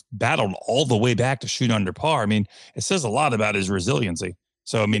then battled all the way back to shoot under par. I mean, it says a lot about his resiliency.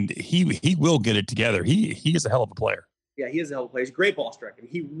 So, I mean, he will get it together. He is a hell of a player. Yeah, he is a hell of a player. He's a great ball striker.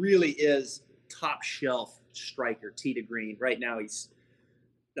 He really is top shelf striker, tee to green. Right now, he's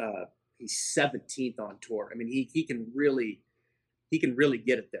 17th on tour. I mean, he can really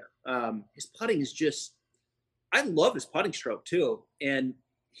get it there. His putting is just, I love his putting stroke too, and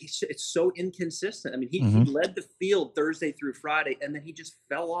it's so inconsistent. I mean, he led the field Thursday through Friday, and then he just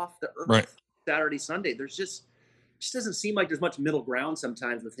fell off the earth Saturday, Sunday. There's just doesn't seem like there's much middle ground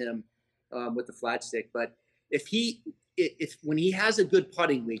sometimes with him with the flat stick. But if when he has a good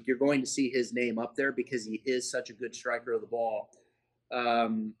putting week, you're going to see his name up there because he is such a good striker of the ball. I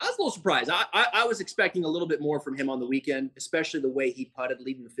was a little surprised. I was expecting a little bit more from him on the weekend, especially the way he putted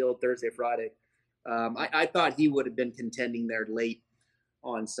leading the field Thursday, Friday. I thought he would have been contending there late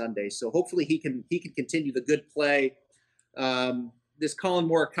on Sunday. So hopefully he can continue the good play. This Colin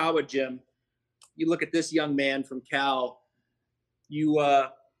Morikawa, Jim, you look at this young man from Cal.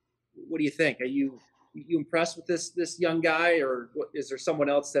 What do you think? Are you impressed with this young guy, or is there someone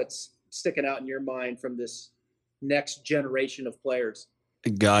else that's sticking out in your mind from this next generation of players?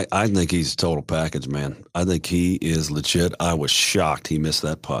 Guy, I think he's a total package, man. I think he is legit. I was shocked he missed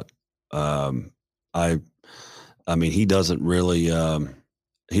that putt. I mean, he doesn't really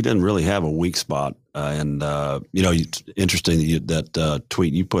have a weak spot. It's interesting that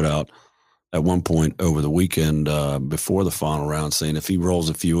tweet you put out at one point over the weekend before the final round saying if he rolls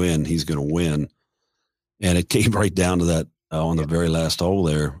a few in, he's going to win. And it came right down to that on the very last hole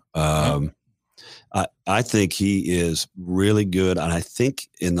there. I think he is really good. And I think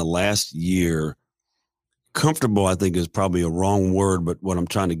in the last year, comfortable, I think is probably a wrong word, but what I'm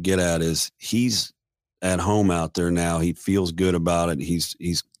trying to get at is he's at home out there now. He feels good about it.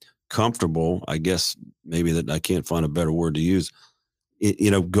 He's comfortable. I guess maybe that I can't find a better word to use.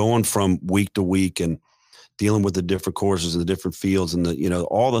 Going from week to week and dealing with the different courses and the different fields and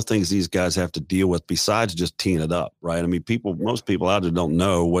all the things these guys have to deal with besides just teeing it up, right? I mean, most people out there don't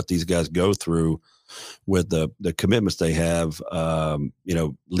know what these guys go through with the commitments they have,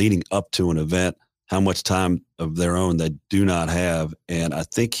 leading up to an event, how much time of their own they do not have. And I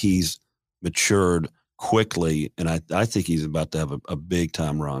think he's matured quickly, and I think he's about to have a big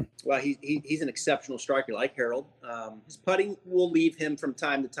time run. Well, he's an exceptional striker like Harold. His putting will leave him from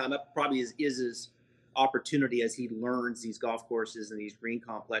time to time. That probably is his opportunity as he learns these golf courses and these green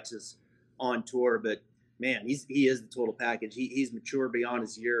complexes on tour. But man, he is the total package. He's mature beyond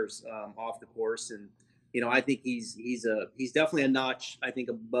his years off the course, and I think he's definitely a notch, I think,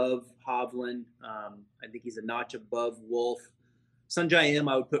 above Hovland. I think he's a notch above Wolf. Sanjay M,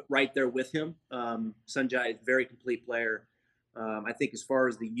 I would put right there with him. Sanjay is a very complete player. I think as far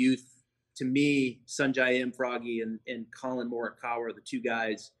as the youth, to me, Sanjay M, Froggy, and Colin Morikawa are the two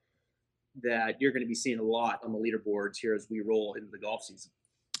guys that you're going to be seeing a lot on the leaderboards here as we roll into the golf season.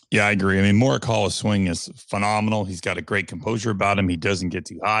 Yeah, I agree. I mean, Morikawa's swing is phenomenal. He's got a great composure about him. He doesn't get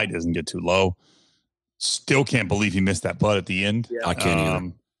too high, doesn't get too low. Still can't believe he missed that putt at the end. Yeah. I can't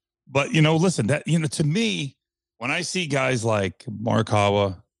either. But, listen, that, to me, when I see guys like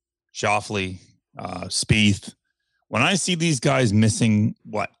Morikawa, Schauffele, Spieth, when I see these guys missing,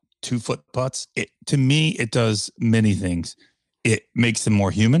 2-foot putts, to me, it does many things. It makes them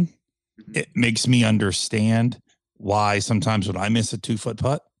more human. It makes me understand why sometimes when I miss a 2-foot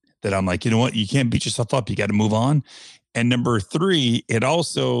putt, that I'm like, you know what, you can't beat yourself up. You got to move on. And number 3, it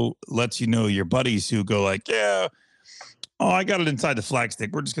also lets your buddies who go like, yeah, I got it inside the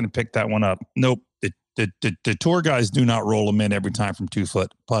flagstick. We're just going to pick that one up. Nope. The tour guys do not roll them in every time from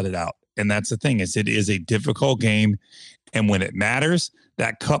 2-foot, putt it out. And that's the thing is it is a difficult game. And when it matters,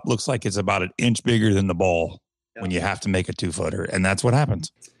 that cup looks like it's about an inch bigger than the ball when you have to make a 2-footer. And that's what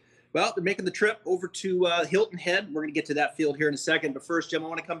happens. Well, they're making the trip over to Hilton Head. We're going to get to that field here in a second. But first, Jim, I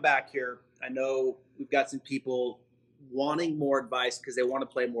want to come back here. I know we've got some people wanting more advice because they want to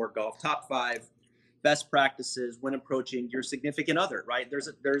play more golf. Top 5 best practices when approaching your significant other, right? There's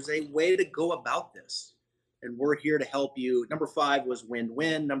a way to go about this, and we're here to help you. Number 5 was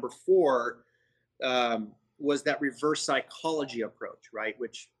win-win. Number 4 was that reverse psychology approach, right?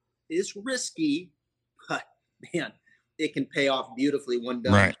 Which is risky, but man, it can pay off beautifully when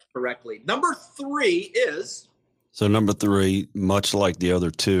done correctly. Number 3 is. So number 3, much like the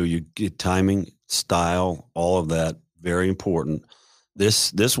other 2, you get timing, style, all of that. Very important.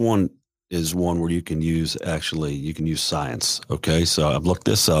 This one is one where you can use science. Okay. So I've looked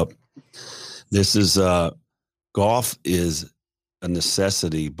this up. This is, golf is a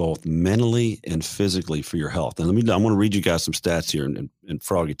necessity, both mentally and physically for your health. And I want to read you guys some stats here and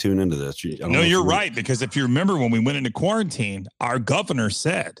Froggy, tune into this. You're right. Because if you remember when we went into quarantine, our governor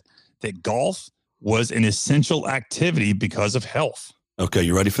said that golf was an essential activity because of health. Okay.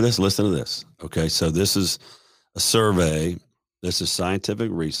 You ready for this? Listen to this. Okay. So this is a survey. This is scientific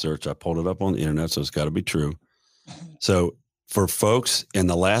research. I pulled it up on the internet, so it's got to be true. So for folks in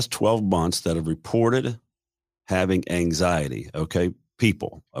the last 12 months that have reported having anxiety, okay,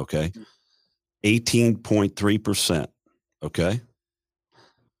 people, okay, 18.3%, okay,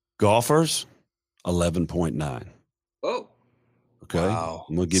 golfers, 11.9. Oh, okay. Wow.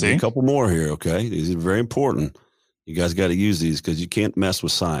 I'm going to give you a couple more here, okay? These are very important. You guys got to use these because you can't mess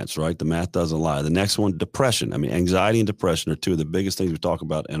with science, right? The math doesn't lie. The next one, depression. I mean, anxiety and depression are 2 of the biggest things we talk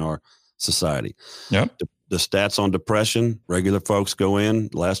about in our society. Yep. The stats on depression, regular folks go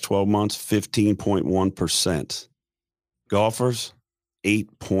in, last 12 months, 15.1%. Golfers,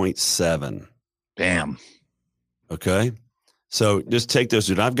 8.7. Damn. Okay. So just take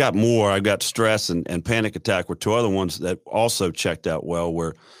those. And I've got more. I've got stress and panic attack were 2 other ones that also checked out well,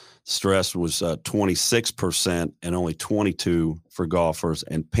 where stress was 26% and only 22 for golfers,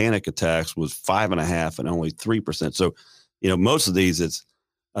 and panic attacks was 5.5 and only 3%. So, most of these,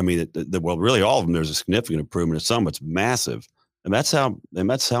 really all of them, there's a significant improvement. In some, it's massive, and that's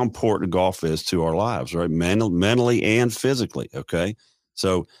how important golf is to our lives, right? Mentally and physically. Okay,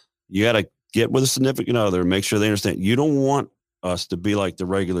 so you got to get with a significant other and make sure they understand. You don't want us to be like the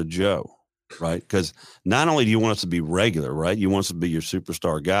regular Joe. Right. Because not only do you want us to be regular, right? You want us to be your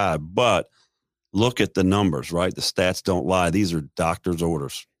superstar guy, but look at the numbers, right? The stats don't lie. These are doctor's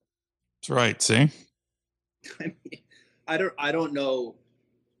orders. That's right. See? I don't know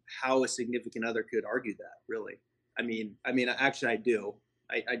how a significant other could argue that, really. I mean, actually I do.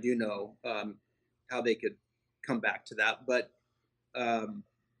 I do know how they could come back to that, but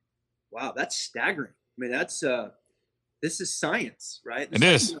wow, that's staggering. I mean, this is science, right? It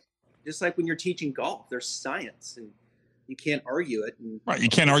is. Just like when you're teaching golf, there's science, and you can't argue it. Right, you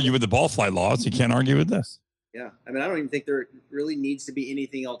can't argue with the ball flight laws. You can't argue with this. Yeah, I mean, I don't even think there really needs to be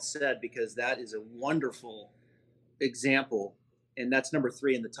anything else said, because that is a wonderful example, and that's number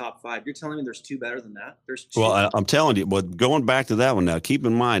 3 in the top 5. You're telling me there's 2 better than that? There's 2. Well, I'm telling you, but going back to that one now, keep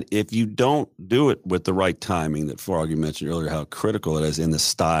in mind, if you don't do it with the right timing that Froggy mentioned earlier, how critical it is in the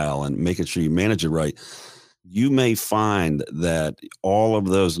style and making sure you manage it right, you may find that all of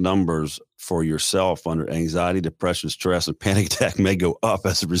those numbers for yourself under anxiety, depression, stress, and panic attack may go up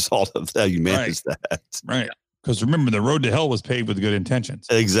as a result of how you manage that. Right. Because remember, the road to hell was paved with good intentions.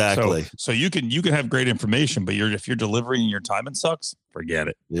 Exactly. So you can have great information, but if you're delivering and your timing sucks, forget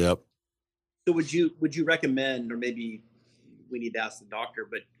it. Yep. So would you recommend, or maybe we need to ask the doctor,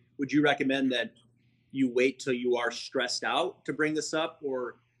 but would you recommend that you wait till you are stressed out to bring this up,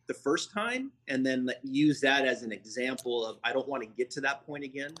 or the first time, and then use that as an example of, I don't want to get to that point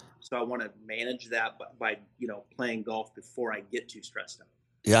again, so I want to manage that by playing golf before I get too stressed out?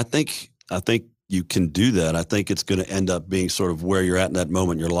 Yeah, I think you can do that. I think it's going to end up being sort of where you're at in that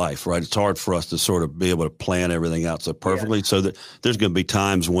moment in your life, right? It's hard for us to sort of be able to plan everything out so perfectly. Yeah. So that there's going to be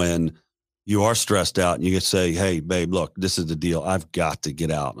times when you are stressed out and you can say, hey, babe, look, this is the deal. I've got to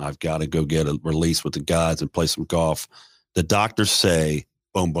get out and I've got to go get a release with the guys and play some golf. The doctors say,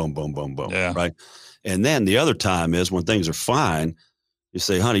 boom, boom, boom, boom, boom, right? And then the other time is when things are fine, you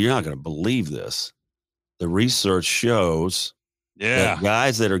say, honey, you're not going to believe this. The research shows that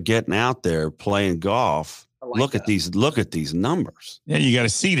guys that are getting out there playing golf, look at these numbers. Yeah, you got to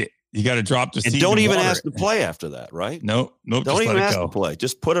seed it. You got to drop the seed. And don't even ask to play after that, right? Nope. Don't even ask to play.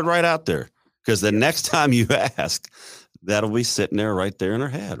 Just put it right out there. Because the next time you ask, that'll be sitting there right there in her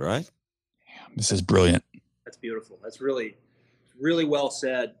head, right? Damn, this is brilliant. That's beautiful. That's really, really well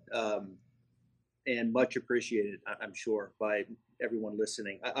said, and much appreciated, I'm sure, by everyone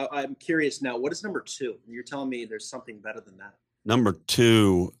listening. I'm curious now, what is number 2? You're telling me there's something better than that. Number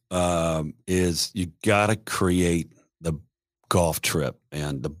 2 is you got to create the golf trip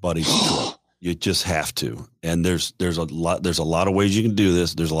and the buddies trip. You just have to. And there's a lot of ways you can do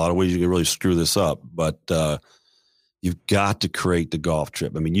this. There's a lot of ways you can really screw this up, but you've got to create the golf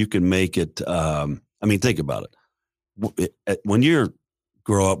trip. I mean, you can make it. Think about it. When you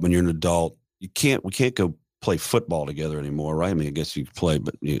grow up, when you're an adult, we can't go play football together anymore, right? I mean, I guess you could play,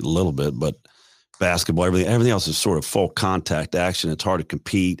 but a little bit, but basketball, everything else is sort of full contact action. It's hard to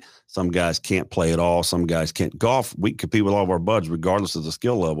compete. Some guys can't play at all. Some guys can't. Golf, we can compete with all of our buds, regardless of the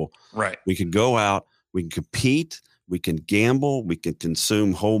skill level. Right. We can go out, we can compete, we can gamble, we can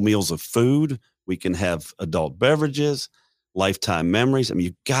consume whole meals of food, we can have adult beverages, lifetime memories. I mean,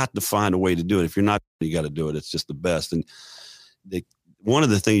 you've got to find a way to do it. If you're not, you got to do it. It's just the best. And one of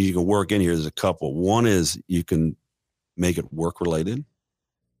the things you can work in here is a couple. One is you can make it work related,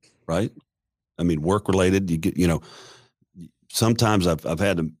 right? I mean, work related, you get, sometimes I've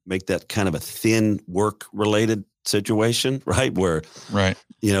had to make that kind of a thin work related situation, right? Where,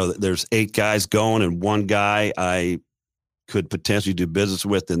 there's 8 guys going and one guy I could potentially do business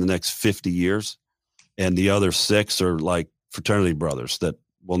with in the next 50 years. And the other 6 are like fraternity brothers that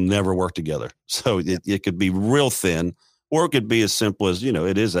will never work together. So it could be real thin, or it could be as simple as,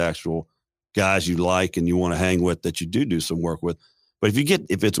 it is actual guys you like and you want to hang with that you do some work with. But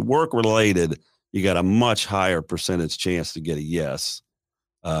if it's work related, you got a much higher percentage chance to get a yes.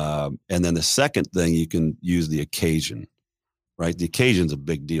 And then the second thing, you can use the occasion, right? The occasion's a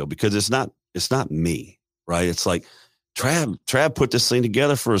big deal because it's not me, right? It's like Trav put this thing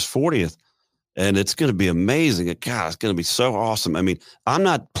together for his 40th and it's going to be amazing. God, it's going to be so awesome. I mean, I'm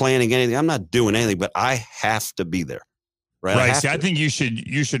not planning anything. I'm not doing anything, but I have to be there. Right. I think you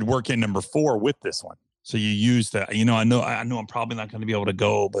should work in number 4 with this one. So you use that, I know I'm probably not going to be able to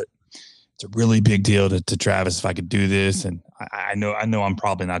go, but it's a really big deal to Travis if I could do this. And I know I'm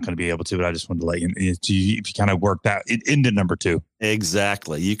probably not going to be able to, but I just wanted to let you, if you kind of work that into number 2.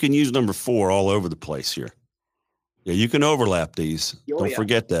 Exactly. You can use number 4 all over the place here. Yeah, you can overlap these. Don't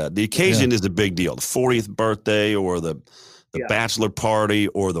forget that. The occasion is a big deal. The 40th birthday or the bachelor party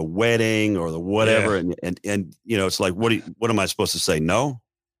or the wedding or the whatever. And it's like, what am I supposed to say? No?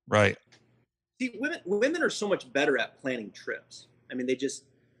 Right. See, women are so much better at planning trips. I mean, they just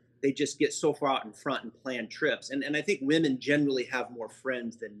get so far out in front and plan trips. And I think women generally have more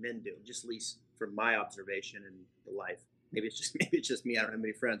friends than men do, just at least from my observation in the life. Maybe it's just me. I don't have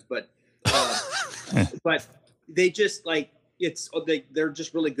many friends, but but they just they're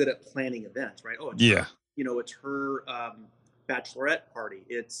just really good at planning events, right? Oh, it's her bachelorette party.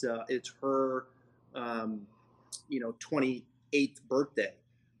 It's her 28th birthday.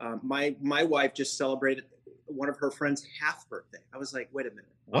 My wife just celebrated one of her friends' half birthday. I was like, wait a minute.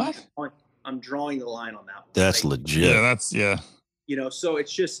 What? I'm drawing the line on that one. That's legit. Yeah, so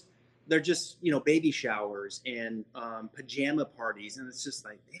it's just, they're just, baby showers and pajama parties. And it's just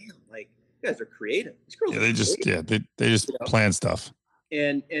like, damn, like, you guys are creative. These girls they just plan stuff.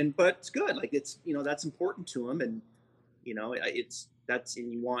 And but it's good. Like, it's, that's important to them. And, and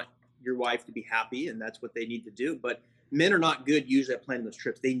you want your wife to be happy, and that's what they need to do. But men are not good usually at planning those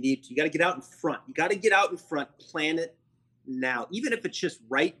trips. You got to get out in front. You got to get out in front, plan it now, even if it's just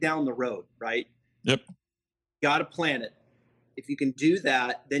right down the road, right? Yep. Got to plan it. If you can do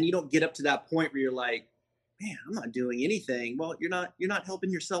that, then you don't get up to that point where you're like, man, I'm not doing anything. Well, you're not helping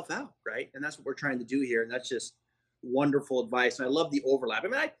yourself out, right? And that's what we're trying to do here. And that's just wonderful advice. And I love the overlap. I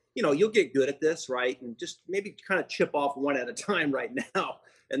mean, you'll get good at this, right? And just maybe kind of chip off one at a time right now.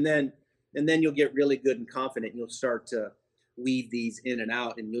 And then, And then you'll get really good and confident, and you'll start to weave these in and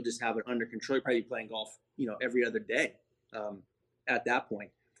out, and you'll just have it under control. You'll probably be playing golf, every other day at that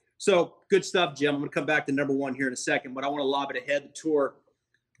point. So good stuff, Jim. I'm going to come back to number one here in a second, but I want to lob it ahead. The tour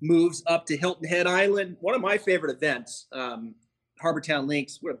moves up to Hilton Head Island, one of my favorite events. Harbortown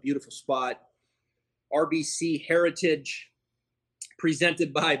Links, what a beautiful spot. RBC Heritage,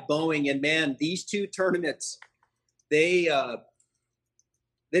 presented by Boeing. And man, these two tournaments, they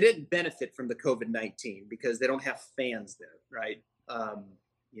didn't benefit from the COVID-19 because they don't have fans there, right?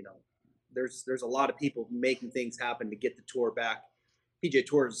 There's a lot of people making things happen to get the tour back. PGA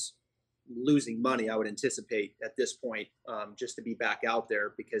Tour's losing money, I would anticipate at this point, just to be back out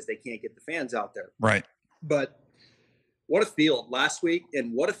there because they can't get the fans out there. Right. But what a field last week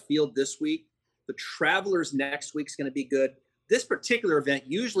and what a field this week. The Travelers next week's going to be good. This particular event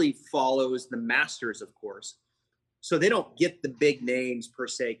usually follows the Masters, of course. So they don't get the big names per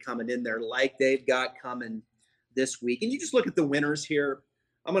se coming in there like they've got coming this week. And you just look at the winners here.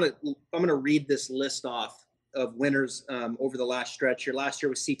 I'm gonna read this list off of winners over the last stretch here. Last year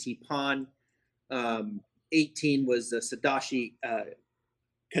was CT Pond. 18 was Sadashi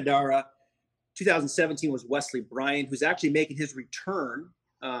Kadara. 2017 was Wesley Bryan, who's actually making his return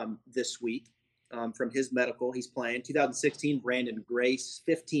this week from his medical. He's playing. 2016, Brandon Grace.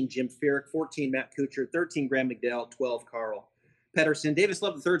 15, Jim Furyk. 14, Matt Kuchar. 13, Graham McDowell. 12, Carl Pedersen. Davis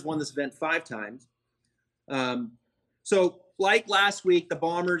Love III's won this event 5 times. So like last week, the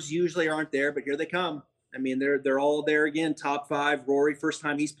Bombers usually aren't there, but here they come. I mean, they're all there again. Top 5. Rory, first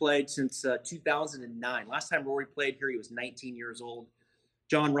time he's played since 2009. Last time Rory played here, he was 19 years old.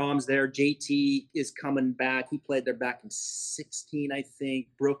 John Rahm's there. JT is coming back. He played there back in 16, I think.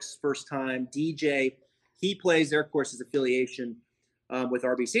 Brooks, first time. DJ, he plays there. Of course, his affiliation with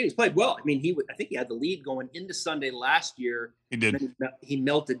RBC. He's played well. I mean, I think he had the lead going into Sunday last year. He did. He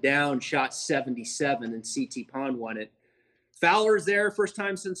melted down, shot 77, and CT Pond won it. Fowler's there, first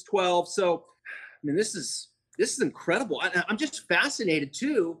time since 12. So, I mean, this is incredible. I'm just fascinated,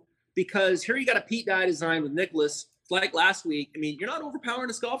 too, because here you got a Pete Dye design with Nicklaus. Like last week, I mean, you're not overpowering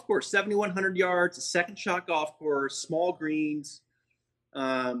this golf course. 7,100 yards, a second shot golf course, small greens.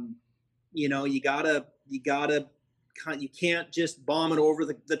 You can't just bomb it over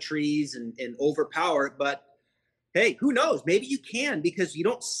the trees and overpower it. But hey, who knows? Maybe you can, because you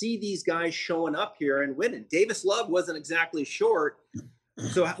don't see these guys showing up here and winning. Davis Love wasn't exactly short.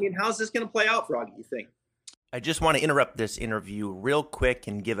 So, I mean, how's this going to play out, Froggy, you think? I just want to interrupt this interview real quick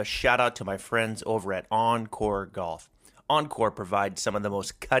and give a shout out to my friends over at Encore Golf. Encore provides some of the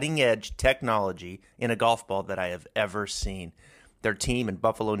most cutting-edge technology in a golf ball that I have ever seen. Their team in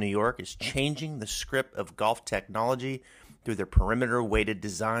Buffalo, New York is changing the script of golf technology through their perimeter-weighted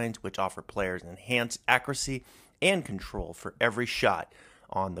designs, which offer players enhanced accuracy and control for every shot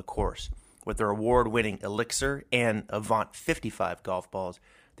on the course. With their award-winning Elixir and Avant 55 golf balls,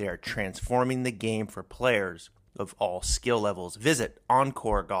 they are transforming the game for players of all skill levels. Visit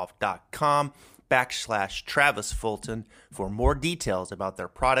encoregolf.com/Travis Fulton for more details about their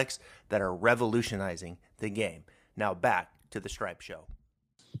products that are revolutionizing the game. Now back to the Stripe Show.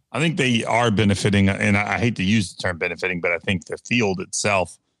 I think they are benefiting, and I hate to use the term benefiting, but I think the field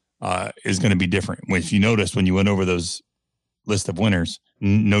itself is going to be different. If you noticed when you went over those list of winners,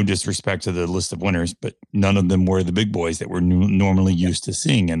 no disrespect to the list of winners, but none of them were the big boys that we're normally used to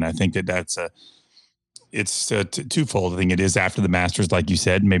seeing. And I think it's twofold. I think it is after the Masters, like you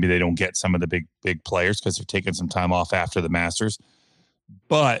said. Maybe they don't get some of the big players because they're taking some time off after the Masters.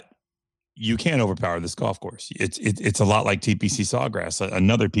 But you can't overpower this golf course. It's a lot like TPC Sawgrass,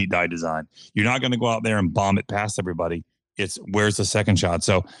 another Pete Dye design. You're not going to go out there and bomb it past everybody. It's where's the second shot.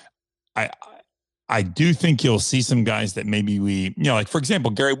 So I do think you'll see some guys that maybe like, for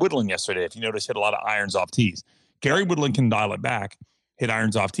example, Gary Woodland yesterday, if you notice, hit a lot of irons off tees. Gary Woodland can dial it back, hit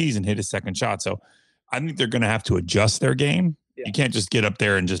irons off tees, and hit his second shot. So I think they're going to have to adjust their game. Yeah. You can't just get up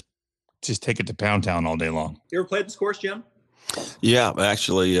there and just take it to Pound Town all day long. You ever played this course, Jim? Yeah,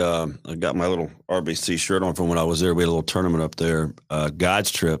 actually, I got my little RBC shirt on from when I was there. We had a little tournament up there,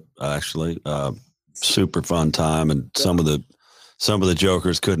 guides trip, actually. Super fun time, and some of the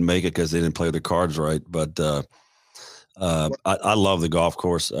jokers couldn't make it because they didn't play their cards right. But I love the golf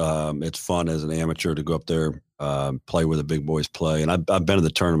course. It's fun as an amateur to go up there, play where the big boys play. And I've been to the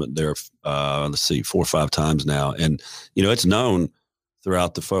tournament there, 4 or 5 times now. And, it's known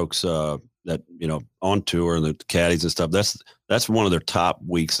throughout the folks that, on tour and the caddies and stuff. That's one of their top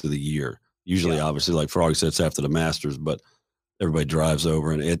weeks of the year. Usually, obviously, like Froggy said, it's after the Masters, but everybody drives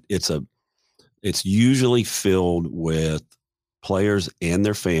over, and it's usually filled with players and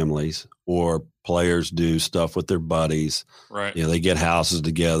their families, or players do stuff with their buddies. Right. You know, they get houses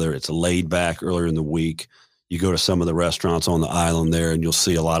together. It's laid back earlier in the week. You go to some of the restaurants on the island there, and you'll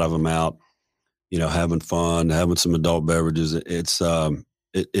see a lot of them out, you know, having fun, having some adult beverages.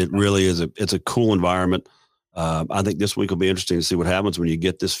 It really is it's a cool environment. I think this week will be interesting to see what happens when you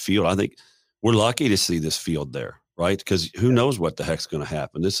get this field. I think we're lucky to see this field there, right? Because who knows what the heck's going to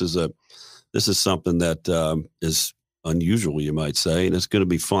happen. This is something that is unusual, you might say, and it's going to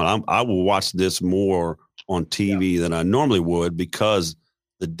be fun. I will watch this more on TV than I normally would because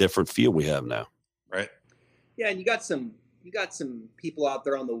the different field we have now. Right. Yeah, and you got some people out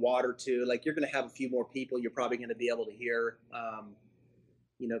there on the water too. Like you're going to have a few more people you're probably going to be able to hear,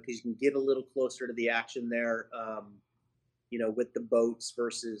 you know, because you can get a little closer to the action there, you know, with the boats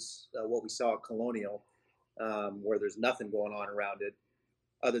versus what we saw at Colonial, where there's nothing going on around it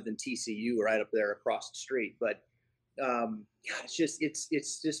other than TCU right up there across the street. But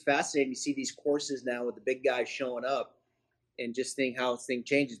it's just fascinating to see these courses now with the big guys showing up and just think how thing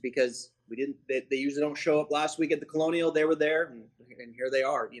changes, because they usually don't show up last week at the Colonial. They were there and here they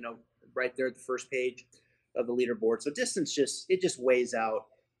are, you know, right there at the first page of the leaderboard. So distance just weighs out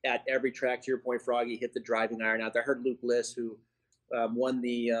at every track. To your point, Froggy, hit the driving iron out there. I heard Luke Liss, who won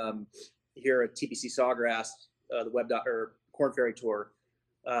the here at TPC Sawgrass, the Corn Ferry Tour.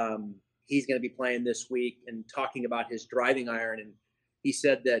 He's going to be playing this week and talking about his driving iron. And he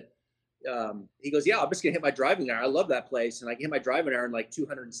said that he goes, yeah, I'm just going to hit my driving iron. I love that place. And I hit my driving iron like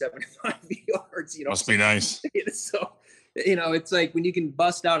 275 yards, you know. Must be nice. So, you know, it's like when you can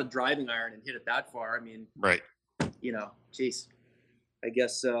bust out a driving iron and hit it that far, I mean, right. You know, geez, I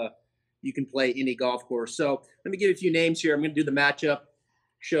guess you can play any golf course. So let me give you a few names here. I'm going to do the matchup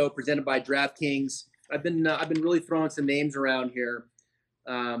show presented by DraftKings. I've been really throwing some names around here.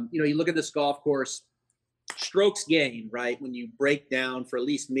 You know, you look at this golf course, strokes gain, right? When you break down, for at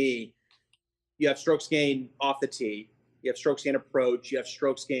least me, you have strokes gain off the tee, you have strokes gain approach, you have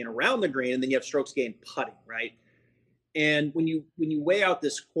strokes gain around the green, and then you have strokes gain putting, right? And when you weigh out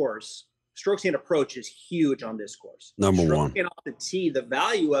this course, strokes gain approach is huge on this course. Number strokes one. gain off the tee, the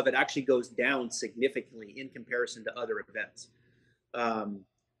value of it actually goes down significantly in comparison to other events.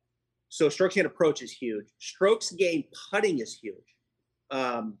 So strokes gain approach is huge. Strokes gain putting is huge.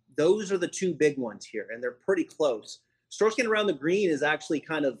 Those are the two big ones here, and they're pretty close. Strokes gain around the green is actually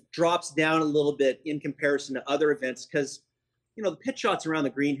kind of drops down a little bit in comparison to other events because, you know, the pitch shots around the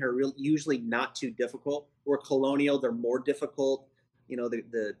green here are usually not too difficult. Where Colonial, they're more difficult. You know,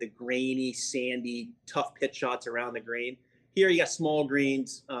 the grainy, sandy, tough pitch shots around the green. Here you got small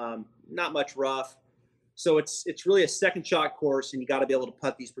greens, not much rough. So it's really a second shot course, and you got to be able to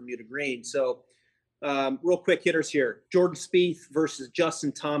putt these Bermuda greens. So real quick hitters here. Jordan Spieth versus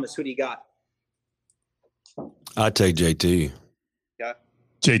Justin Thomas. Who do you got? I'd take JT. Yeah.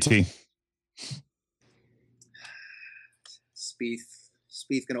 JT.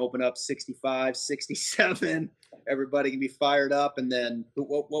 Spieth can open up 65, 67. Everybody can be fired up. And then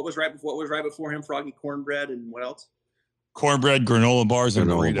what was right before him? Froggy, cornbread, and what else? Cornbread, granola bars, and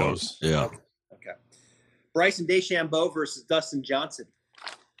burritos. Yeah. Okay. Bryson DeChambeau versus Dustin Johnson.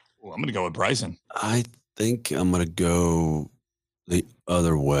 Well, I'm going to go with Bryson. I think I'm going to go the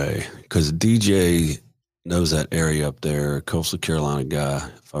other way because DJ knows that area up there, Coastal Carolina guy,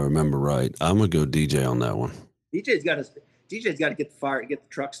 if I remember right. I'm going to go DJ on that one. DJ's got to get the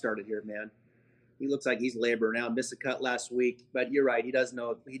truck started here, man. He looks like he's laboring out. Missed a cut last week, but you're right. He does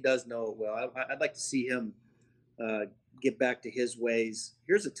know it well. I'd like to see him get back to his ways.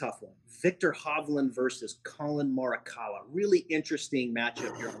 Here's a tough one. Victor Hovland versus Colin Morikawa. Really interesting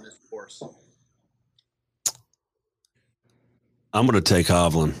matchup here on this course. I'm going to take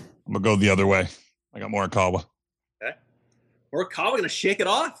Hovland. I'm going to go the other way. I got Morikawa. Okay. Morikawa going to shake it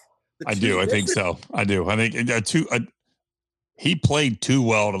off? I do. I think so. I do. I think he played too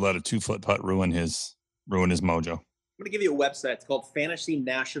well to let a 2-foot putt ruin his mojo. I'm going to give you a website. It's called Fantasy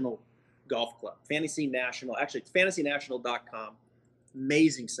National Golf Club. Fantasy National. Actually, it's fantasynational.com.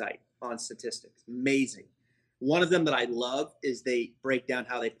 Amazing site on statistics. Amazing. One of them that I love is they break down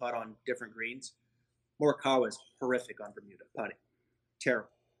how they putt on different greens. Morikawa is horrific on Bermuda putting. Terrible.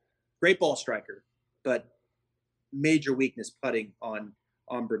 Great ball striker, but major weakness putting on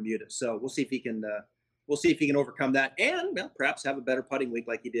Bermuda. So we'll see if he can overcome that and perhaps have a better putting week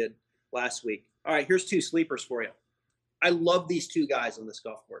like he did last week. All right, here's two sleepers for you. I love these two guys on this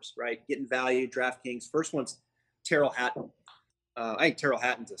golf course, right? Getting value, DraftKings. First one's Terrell Hatton. I think Terrell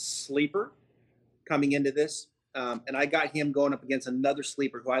Hatton's a sleeper coming into this. And I got him going up against another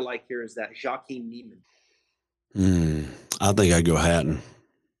sleeper who I like here is that Joaquin Niemann. I think I'd go Hatton.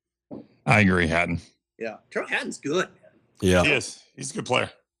 I agree, Hatton. Yeah. Terrell Hatton's good, man. Yeah. He is. He's a good player.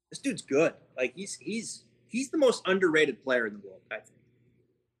 This dude's good. Like he's the most underrated player in the world, I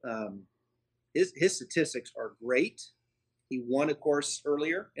think. His statistics are great. He won a course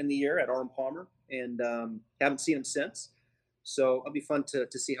earlier in the year at Arnold Palmer, and haven't seen him since. So it'll be fun to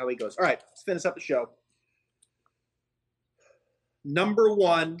see how he goes. All right, let's finish up the show. Number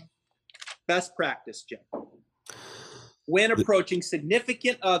one, best practice, Jim. When approaching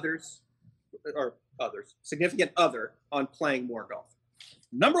significant other on playing more golf.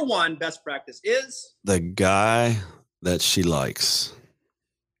 Number one, best practice is the guy that she likes.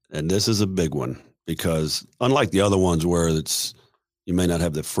 And this is a big one because unlike the other ones where you may not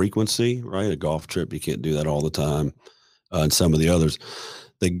have the frequency, right? A golf trip, you can't do that all the time. And some of the others,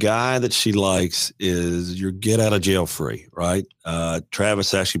 the guy that she likes is your get out of jail free, right?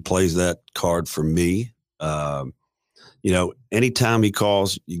 Travis actually plays that card for me. Anytime he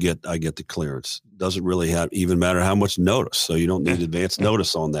calls, I get the clearance. Doesn't really even matter how much notice. So you don't need advance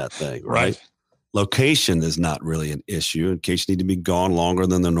notice on that thing, right? Location is not really an issue in case you need to be gone longer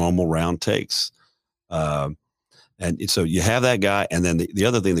than the normal round takes. And so you have that guy. And then the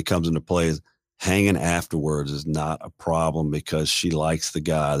other thing that comes into play is hanging afterwards is not a problem because she likes the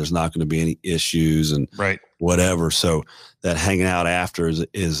guy. There's not going to be any issues and whatever. So that hanging out after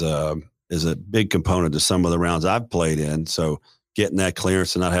is a big component to some of the rounds I've played in. So getting that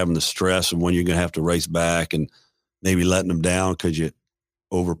clearance and not having the stress of when you're going to have to race back and maybe letting them down because you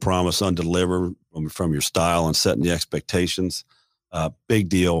overpromise, undeliver from your style and setting the expectations. Big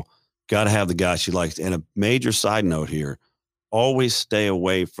deal. Got to have the guy she likes. And a major side note here, always stay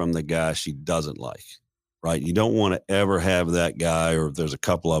away from the guy she doesn't like, right? You don't want to ever have that guy, or if there's a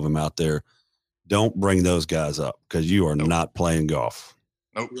couple of them out there, don't bring those guys up because you are not playing golf.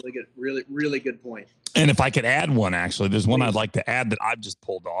 Nope. Really good. Really, really good point. And if I could add one, actually, there's one I'd like to add that I've just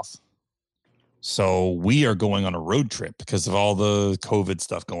pulled off. So we are going on a road trip because of all the COVID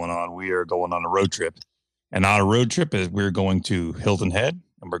stuff going on. We are going on a road trip. And our road trip is we're going to Hilton Head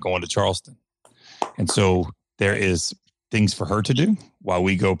and we're going to Charleston. And so there is things for her to do while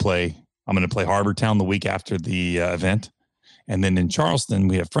we go play. I'm going to play Harbor Town the week after the event. And then in Charleston,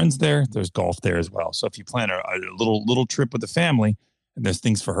 we have friends there. There's golf there as well. So if you plan a little trip with the family, and there's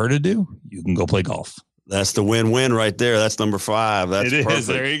things for her to do, you can go play golf. That's the win-win right there. That's number 5. That's perfect.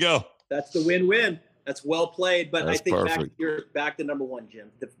 There you go. That's the win-win. That's well played. But That's I think perfect. back to number one,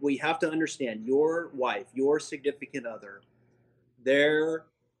 Jim. We have to understand your wife, your significant other,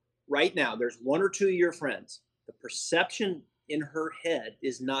 right now, there's 1 or 2 of your friends. The perception in her head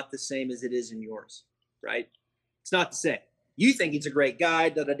is not the same as it is in yours, right? It's not the same. You think he's a great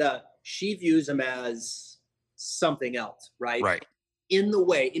guy, She views him as something else, right? Right. In the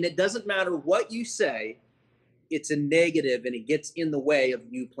way, and it doesn't matter what you say, it's a negative and it gets in the way of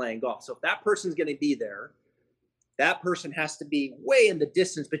you playing golf. So if that person's going to be there, that person has to be way in the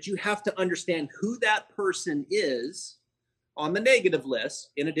distance, but you have to understand who that person is on the negative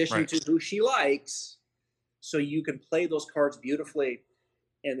list, in addition to who she likes, so you can play those cards beautifully.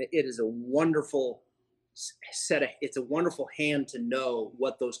 And it is a wonderful it's a wonderful hand to know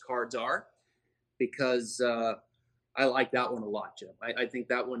what those cards are, because I like that one a lot, Jim. I think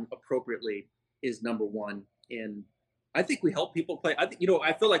that one appropriately is number one. And I think we help people play.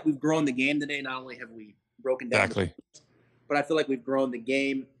 I feel like we've grown the game today. Not only have we broken down, but I feel like we've grown the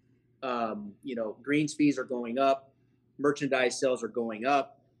game. Greens fees are going up. Merchandise sales are going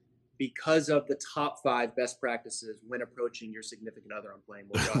up because of the top 5 best practices when approaching your significant other on playing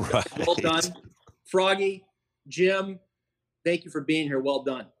more golf. Well done. Froggy, Jim, thank you for being here. Well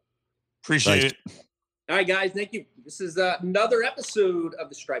done. Appreciate it. All right, guys, thank you. This is another episode of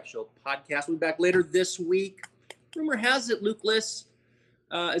the Stripe Show podcast. We'll be back later this week. Rumor has it Luke Liss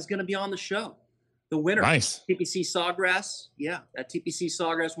is going to be on the show. The winner, nice. TPC Sawgrass. Yeah, that TPC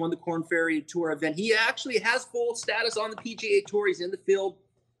Sawgrass won the Korn Ferry Tour event. He actually has full status on the PGA Tour. He's in the field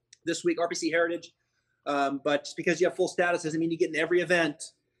this week, RBC Heritage. But just because you have full status doesn't mean you get in every event.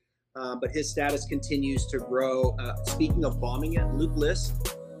 But his status continues to grow. Speaking of bombing it, Luke Liss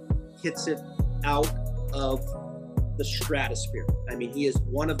hits it out of the stratosphere. I mean, he is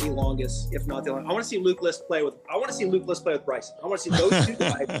one of the longest, if not the longest. I want to see Luke Liss play with Bryson. I want to see those two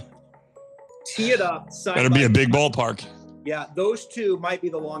guys tee it up. Better be a big ballpark. Yeah, those two might be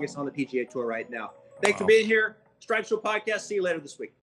the longest on the PGA Tour right now. Thanks for being here. Stripe Show podcast. See you later this week.